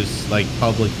public use, like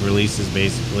public releases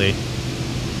basically.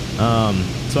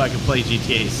 So I can play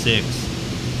GTA 6.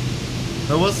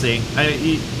 But we'll see.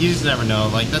 You just never know.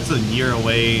 Like, that's a year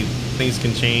away. Things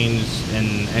can change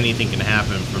and anything can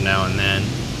happen from now and then.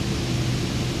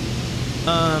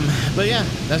 But yeah,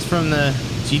 that's from the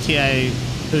GTA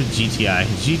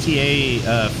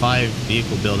 5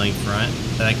 vehicle building front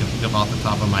that I can pick up off the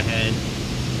top of my head.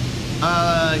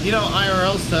 You know,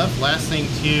 IRL stuff. Last thing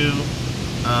too,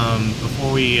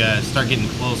 before we start getting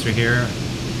closer here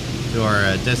to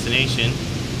our destination,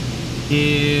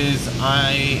 is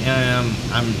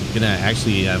I'm gonna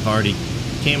actually, I've already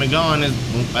came and gone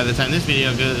by the time this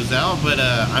video goes out, but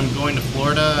I'm going to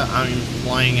Florida. I'm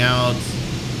flying out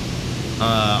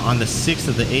on the 6th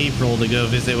of April to go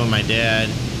visit with my dad.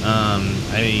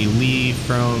 I leave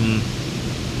from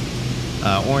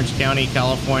Orange County,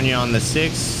 California on the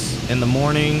 6th in the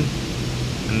morning,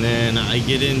 and then I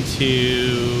get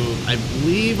into, I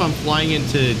believe I'm flying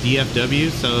into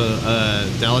DFW, so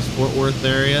Dallas Fort Worth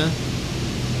area,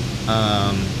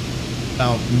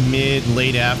 about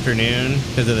late afternoon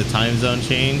because of the time zone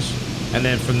change, and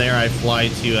then from there I fly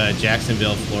to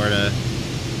Jacksonville, Florida,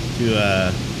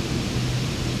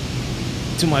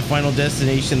 to my final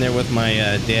destination there with my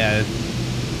dad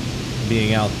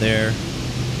being out there.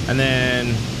 And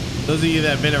then those of you that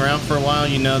have been around for a while,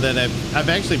 you know that I've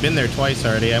actually been there twice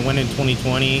already. I went in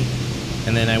 2020,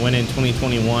 and then I went in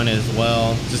 2021 as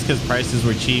well, just because prices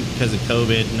were cheap because of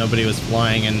COVID. Nobody was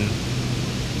flying, and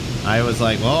I was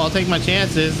like, well, I'll take my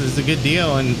chances. It's a good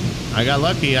deal, and I got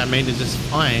lucky. I made it just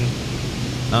fine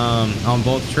on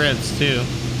both trips too.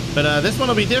 But this one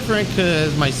will be different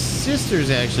because my sister's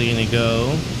actually gonna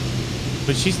go,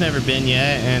 but she's never been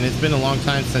yet, and it's been a long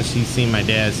time since she's seen my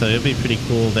dad, so it'll be pretty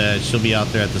cool that she'll be out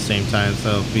there at the same time.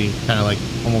 So it'll be kind of like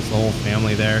almost the whole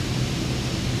family there.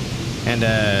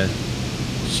 And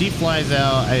she flies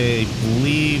out, I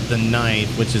believe, the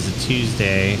 9th, which is a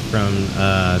Tuesday, from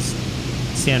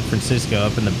San Francisco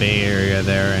up in the Bay Area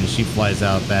there, and she flies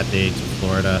out that day to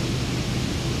Florida.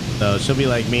 So she'll be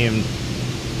like me and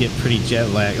get pretty jet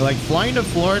lagged. Like, flying to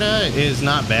Florida is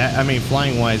not bad. I mean,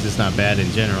 flying wise is not bad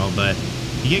in general, but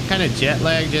you get kind of jet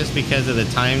lagged just because of the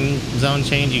time zone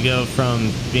change. You go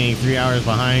from being 3 hours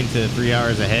behind to 3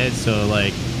 hours ahead. So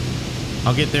like,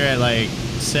 I'll get there at like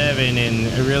 7, and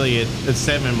really it's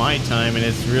 7 my time, and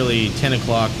it's really 10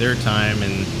 o'clock their time,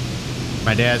 and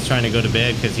my dad's trying to go to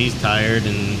bed because he's tired,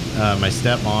 and my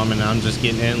stepmom, and I'm just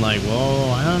getting in like,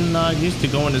 well, I'm not used to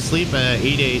going to sleep at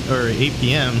 8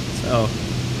 p.m. So,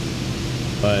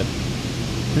 but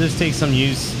it just takes some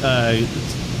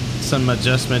some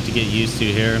adjustment to get used to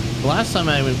here. The last time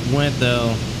I went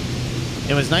though,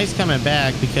 it was nice coming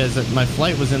back because my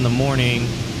flight was in the morning,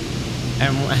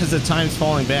 and as the time's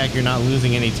falling back, you're not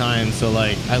losing any time. So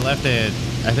like, I left at,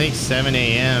 I think 7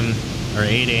 a.m. or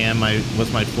 8 a.m.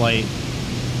 was my flight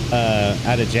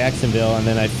out of Jacksonville, and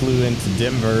then I flew into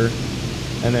Denver,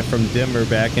 and then from Denver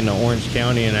back into Orange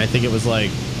County, and I think it was like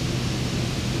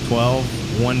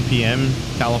 1 p.m.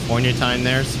 California time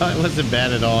there, so it wasn't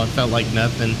bad at all. It felt like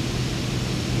nothing.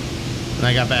 And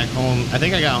I got back home, I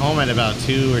think I got home at about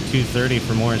 2 or 2:30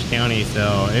 from Orange County,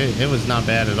 so it was not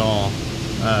bad at all,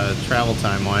 travel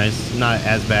time wise. Not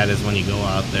as bad as when you go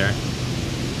out there.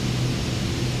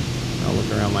 I'll look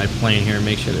around my plane here and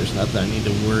make sure there's nothing I need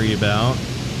to worry about.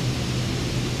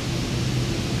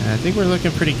 I think we're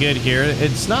looking pretty good here.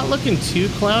 It's not looking too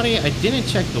cloudy. I didn't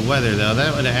check the weather though.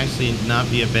 That would actually not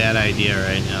be a bad idea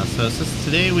right now. So since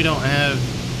today we don't have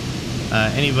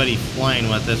anybody flying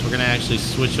with us, we're gonna actually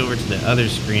switch over to the other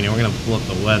screen, and we're gonna pull up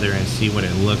the weather and see what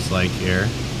it looks like here.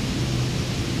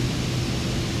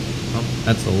 Oh,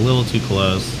 that's a little too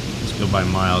close. Let's go by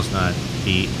miles, not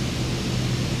feet.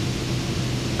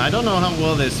 I don't know how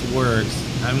well this works.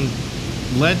 I'm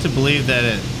led to believe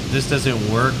that this doesn't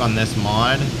work on this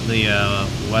mod, the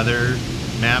weather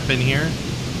map in here.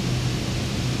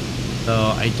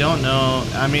 So I don't know.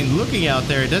 I mean, looking out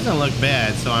there, it doesn't look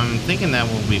bad, so I'm thinking that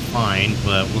will be fine,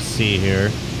 but we'll see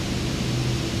here.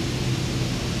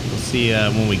 We'll see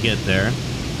when we get there.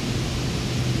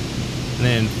 And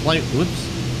then flight, whoops.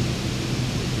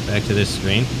 Back to this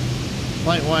screen.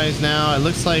 Flight wise now, it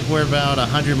looks like we're about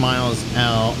 100 miles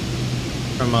out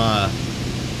from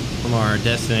our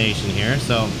destination here.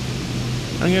 So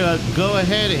I'm gonna go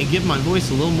ahead and give my voice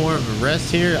a little more of a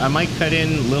rest here. I might cut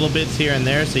in little bits here and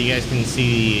there so you guys can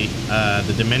see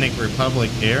the Dominican Republic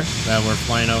here that we're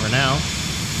flying over now.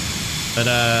 But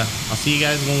I'll see you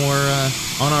guys when we're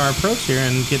on our approach here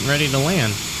and getting ready to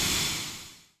land.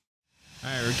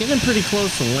 Alright, we're getting pretty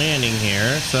close to landing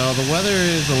here. So the weather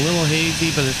is a little hazy,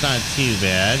 but it's not too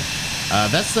bad.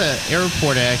 That's the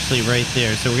airport actually right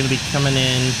there. So we're gonna be coming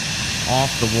in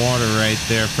off the water right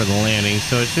there for the landing,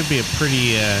 so it should be a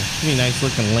pretty nice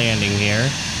looking landing here.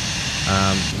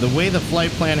 The way the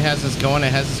flight plan has us going,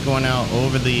 it has us going out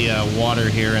over the water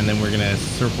here, and then we're gonna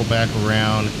circle back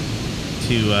around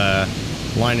to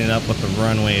line it up with the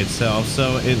runway itself.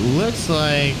 So it looks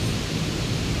like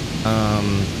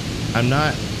I'm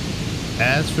not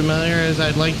as familiar as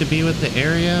I'd like to be with the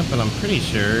area, but I'm pretty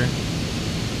sure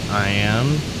I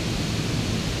am.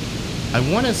 I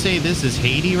want to say this is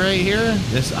Haiti right here,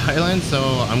 this island, so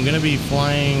I'm going to be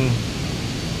flying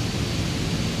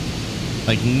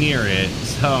like near it.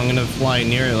 So I'm going to fly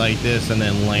near it like this and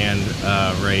then land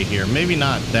right here. Maybe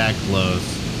not that close,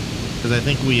 because I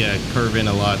think we curve in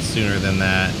a lot sooner than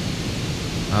that.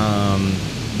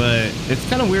 But it's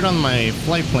kind of weird on my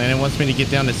flight plan. It wants me to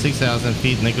get down to 6,000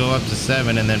 feet and then go up to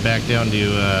 7 and then back down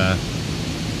to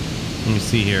let me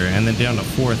see here, and then down to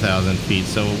 4,000 feet.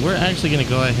 So we're actually going to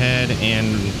go ahead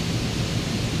and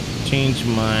change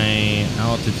my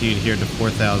altitude here to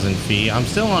 4,000 feet. I'm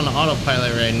still on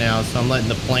autopilot right now, so I'm letting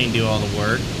the plane do all the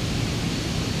work.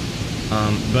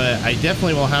 But I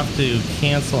definitely will have to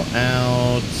cancel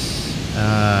out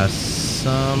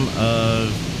some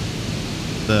of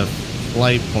the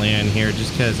flight plan here,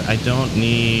 just because I don't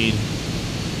need...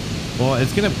 Well,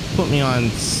 it's going to put me on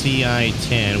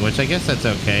CI-10, which I guess that's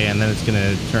okay, and then it's going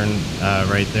to turn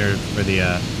right there for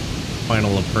the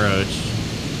final approach.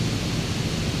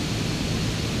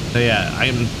 So yeah,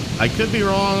 I could be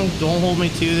wrong. Don't hold me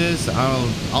to this.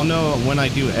 I'll know when I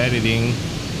do editing,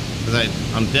 because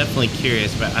I'm definitely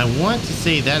curious. But I want to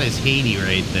say that is Haiti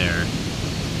right there.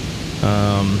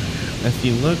 If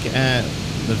you look at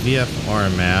the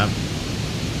VFR map,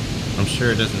 I'm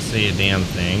sure it doesn't say a damn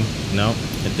thing. Nope,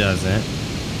 it doesn't.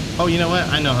 Oh, you know what?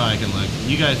 I know how I can look.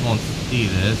 You guys won't see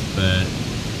this, but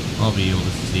I'll be able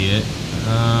to see it.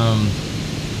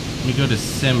 Let me go to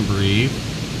SimBrief.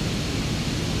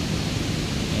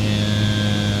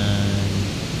 And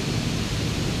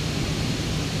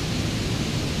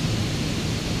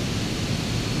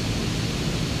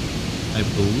I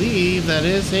believe that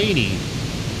is Haiti.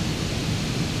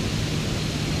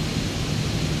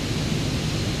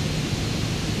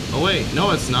 Oh wait,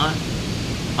 no it's not.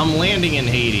 I'm landing in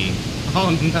Haiti. Oh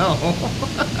no.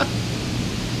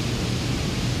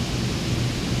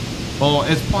 Well,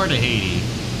 it's part of Haiti.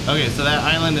 Okay, so that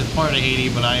island is part of Haiti,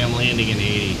 but I am landing in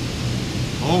Haiti.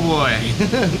 Oh boy.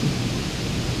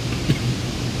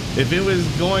 If it was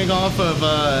going off of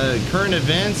current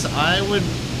events, I would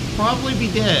probably be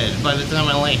dead by the time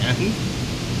I land.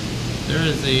 There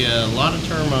is a lot of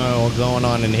turmoil going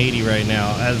on in Haiti right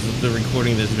now as they're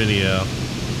recording this video.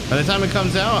 By the time it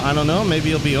comes out, I don't know,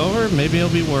 maybe it'll be over, maybe it'll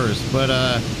be worse. But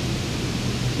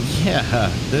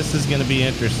yeah, this is gonna be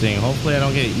interesting. Hopefully I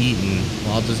don't get eaten.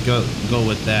 Well, I'll just go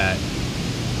with that.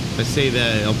 If I say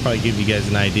that, it'll probably give you guys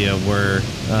an idea of where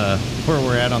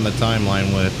we're at on the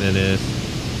timeline with it is.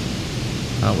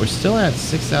 We're still at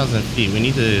 6,000 feet. We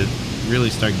need to really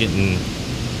start getting...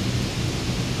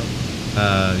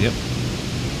 yep.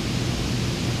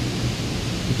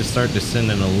 Need to start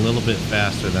descending a little bit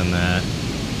faster than that.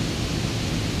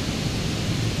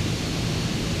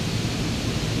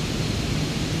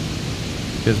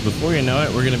 Because before you know it,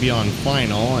 we're going to be on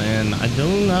final, and I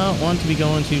do not want to be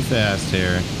going too fast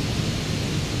here.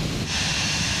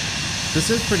 This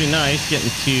is pretty nice getting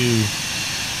to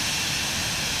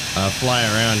fly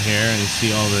around here and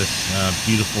see all this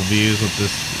beautiful views with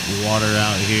this water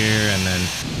out here and then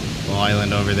the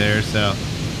island over there. So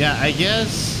yeah, I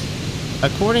guess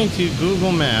according to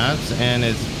Google Maps, and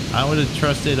I would have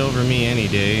trusted over me any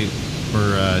day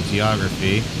for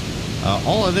geography.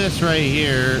 All of this right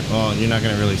here, well, you're not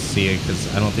going to really see it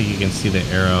because I don't think you can see the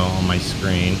arrow on my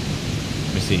screen.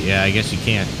 Let me see. Yeah, I guess you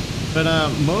can't. But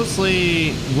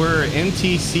mostly where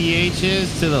MTCH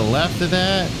is to the left of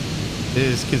that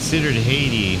is considered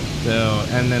Haiti. So,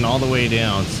 and then all the way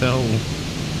down. So,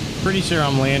 pretty sure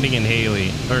I'm landing in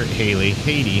Haiti.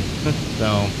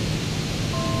 So,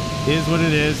 is what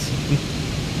it is.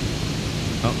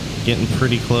 Oh, getting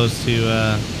pretty close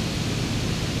to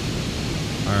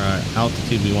our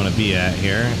altitude we want to be at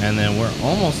here, and then we're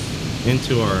almost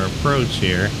into our approach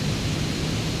here,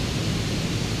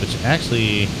 which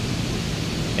actually,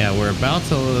 yeah, we're about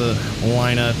to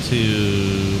line up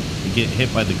to get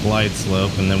hit by the glide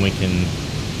slope, and then we can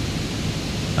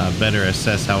better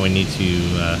assess how we need to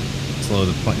slow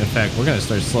the plane. In fact, we're going to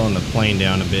start slowing the plane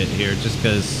down a bit here, just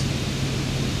because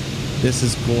this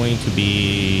is going to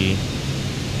be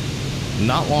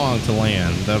not long to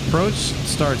land. The approach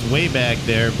starts way back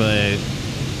there, but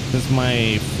since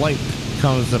my flight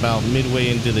comes about midway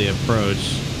into the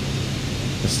approach,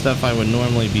 the stuff I would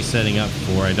normally be setting up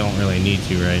for, I don't really need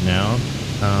to right now.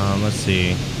 Let's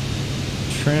see.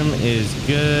 Trim is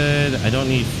good. I don't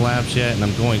need flaps yet, and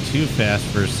I'm going too fast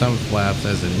for some flaps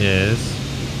as it is.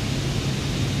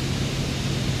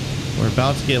 We're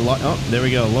about to get locked. Oh, there we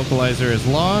go. Localizer is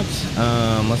locked.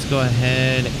 Let's go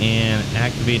ahead and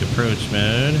activate approach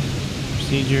mode.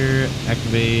 Procedure,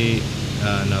 activate.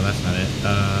 No, that's not it.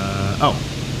 Oh,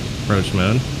 approach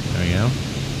mode. There we go.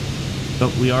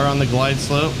 But we are on the glide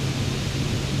slope.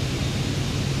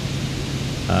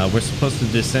 We're supposed to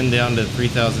descend down to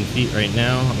 3,000 feet right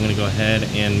now. I'm going to go ahead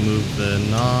and move the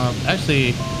knob.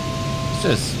 Actually, let's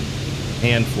just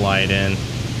hand fly it in.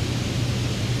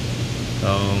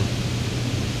 So,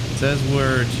 it says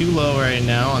we're too low right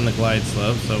now on the glide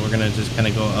slope, so we're going to just kind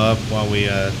of go up while we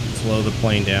slow the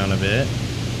plane down a bit.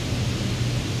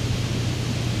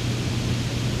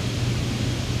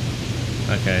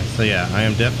 Okay, so yeah, I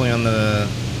am definitely on the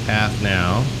path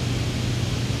now.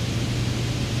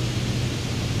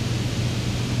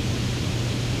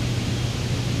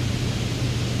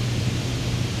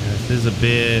 This is a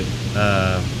bit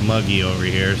muggy over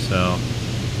here, so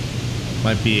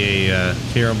might be a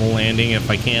terrible landing if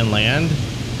I can land,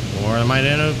 or I might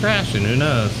end up crashing, who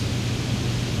knows.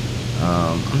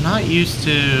 I'm not used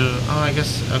to, oh, I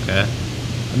guess, okay.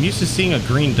 I'm used to seeing a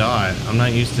green dot. I'm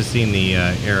not used to seeing the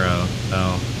arrow,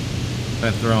 so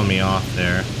that's throwing me off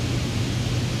there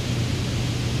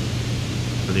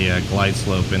for the glide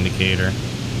slope indicator.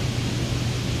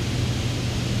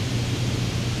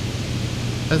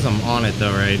 Says I'm on it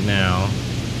though right now.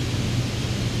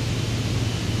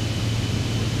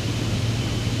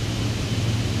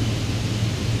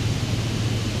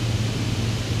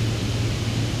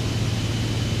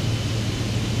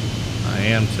 I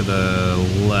am to the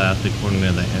left according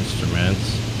to the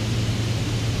instruments.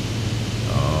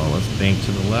 Oh, let's bank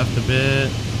to the left a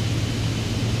bit.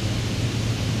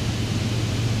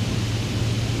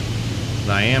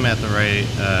 I am at the right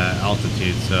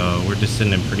altitude, so we're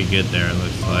descending pretty good there, it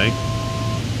looks like.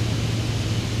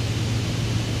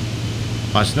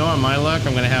 Watch, know on my luck,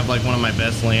 I'm going to have like one of my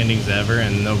best landings ever,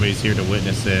 and nobody's here to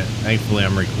witness it. Thankfully,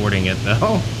 I'm recording it,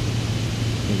 though.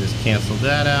 We just cancel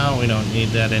that out. We don't need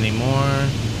that anymore. All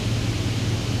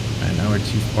right, now we're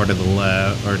too far to the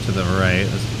left, or to the right.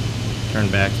 Let's turn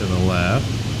back to the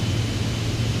left.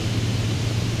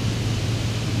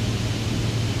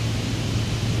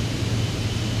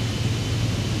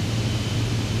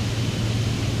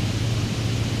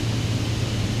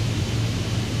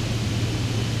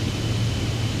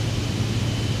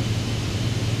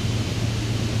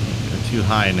 Too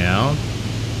high now.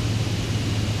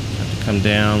 Have to come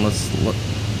down. Let's look.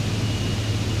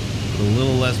 Put a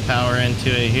little less power into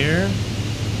it here.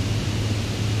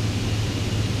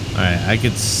 Alright, I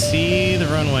could see the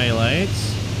runway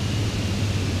lights.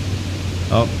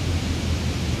 Oh.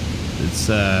 It's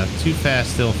too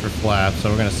fast still for flaps, so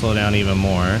we're going to slow down even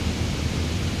more.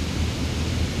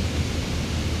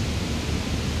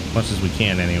 As much as we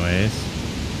can anyways.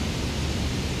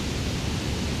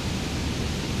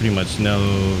 Pretty much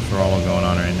no throttle going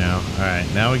on right now. All right,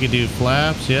 now we can do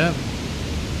flaps. Yep.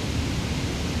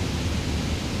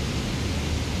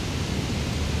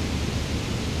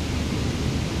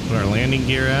 Put our landing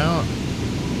gear out.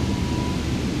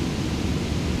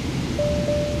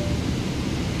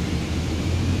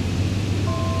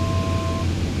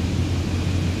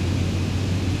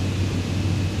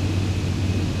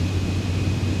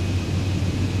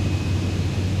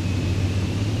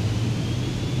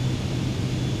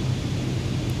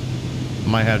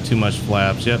 Might have too much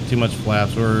flaps. Yep, too much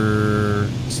flaps. We're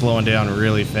slowing down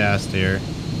really fast here.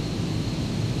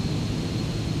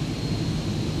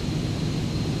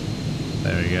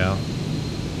 There we go.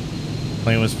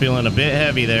 Plane was feeling a bit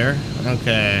heavy there.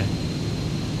 Okay.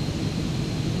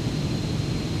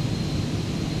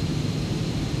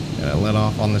 Gotta let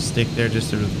off on the stick there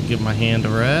just to give my hand a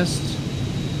rest.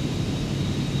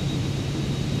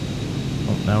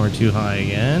 Oh, now we're too high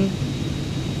again.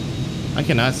 I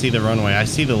cannot see the runway. I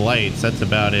see the lights. That's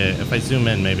about it. If I zoom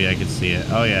in, maybe I could see it.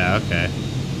 Oh, yeah. Okay.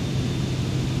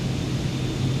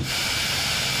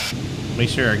 Make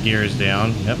sure our gear is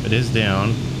down. Yep, it is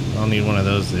down. I don't need one of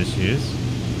those issues.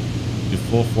 Do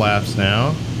full flaps now.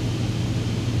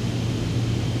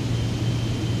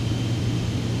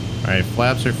 All right,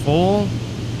 flaps are full.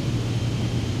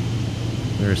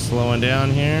 We're slowing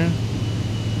down here.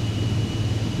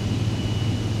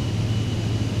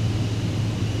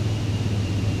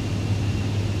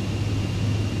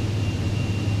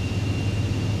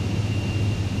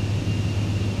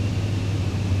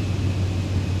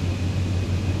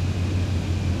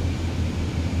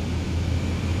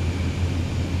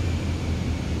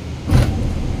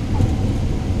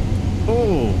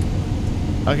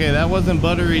 Okay, that wasn't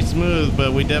buttery smooth,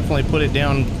 but we definitely put it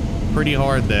down pretty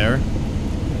hard there.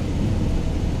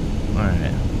 All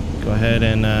right, go ahead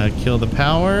and kill the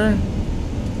power.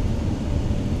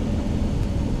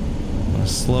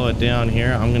 Let's slow it down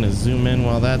here. I'm gonna zoom in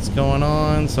while that's going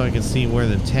on so I can see where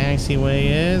the taxiway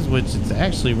is, which is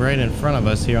actually right in front of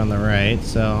us here on the right.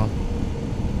 So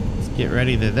let's get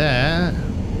ready to that.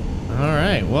 All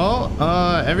right, well,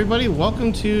 everybody,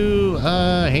 welcome to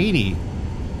Haiti.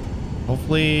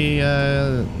 Hopefully,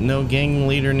 no gang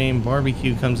leader named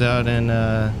Barbecue comes out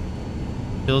and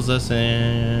kills us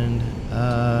and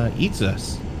eats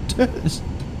us. Let's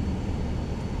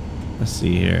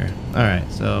see here. All right,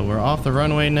 so we're off the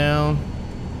runway now.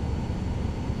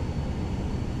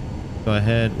 Go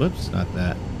ahead. Whoops, not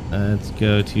that. Let's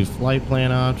go to flight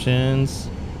plan options,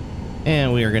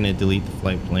 and we are going to delete the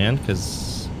flight plan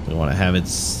because we want to have it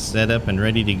set up and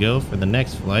ready to go for the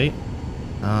next flight.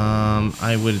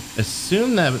 I would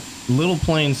assume that little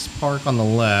planes park on the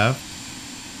left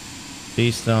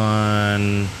based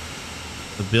on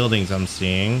the buildings I'm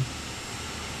seeing.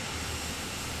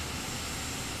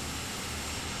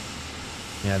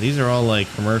 Yeah, these are all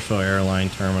like commercial airline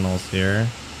terminals here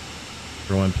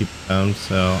for when people come.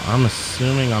 So I'm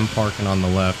assuming I'm parking on the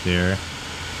left here.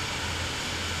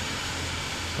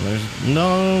 Well, there's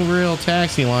no real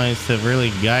taxi lines to really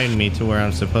guide me to where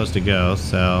I'm supposed to go.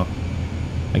 So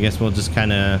I guess we'll just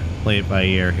kind of play it by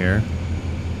ear here.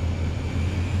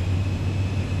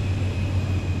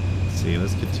 see.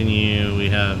 Let's continue. We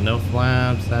have no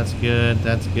flaps. That's good.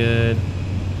 That's good.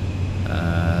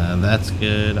 That's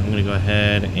good. I'm gonna go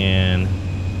ahead and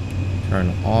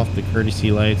turn off the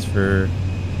courtesy lights for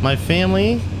my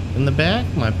family in the back,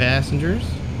 my passengers.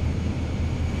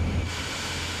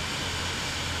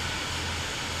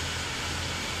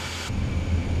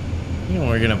 And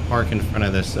we're gonna park in front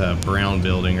of this brown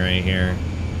building right here.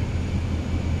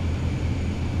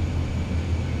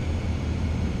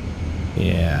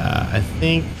 Yeah, I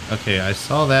think, okay, I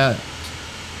saw that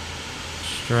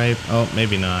stripe. Oh,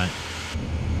 maybe not.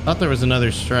 Thought there was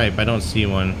another stripe. I don't see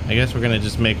one. I guess we're gonna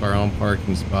just make our own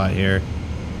parking spot here.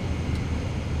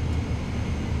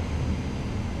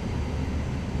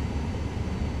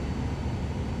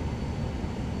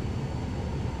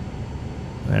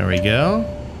 There we go.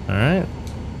 All right,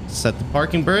 set the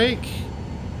parking brake.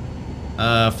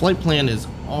 Flight plan is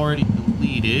already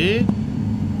deleted.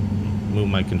 Move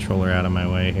my controller out of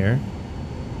my way here.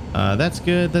 That's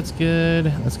good. That's good.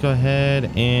 Let's go ahead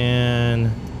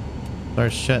and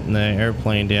start shutting the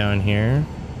airplane down here.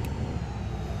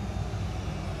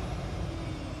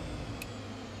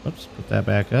 Oops, put that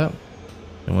back up.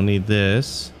 And we'll need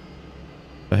this.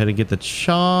 Go ahead and get the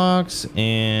chocks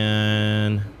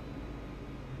and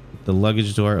the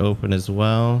luggage door open as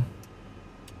well.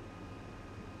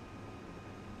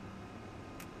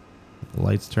 The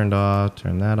lights turned off.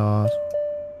 Turn that off.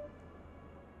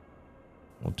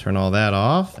 We'll turn all that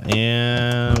off,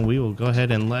 and we will go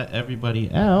ahead and let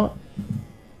everybody out.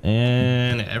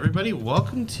 And everybody,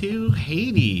 welcome to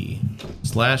Haiti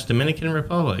 / Dominican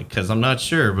Republic, because I'm not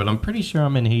sure, but I'm pretty sure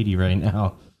I'm in Haiti right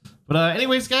now. But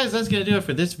anyways, guys, that's gonna do it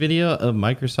for this video of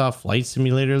Microsoft Flight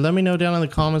Simulator. Let me know down in the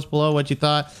comments below what you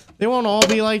thought. They won't all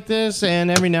be like this, and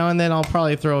every now and then I'll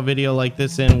probably throw a video like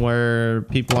this in where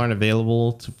people aren't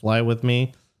available to fly with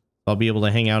me. I'll be able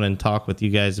to hang out and talk with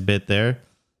you guys a bit there.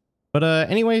 But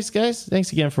anyways, guys,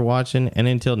 thanks again for watching, and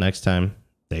until next time,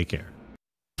 take care.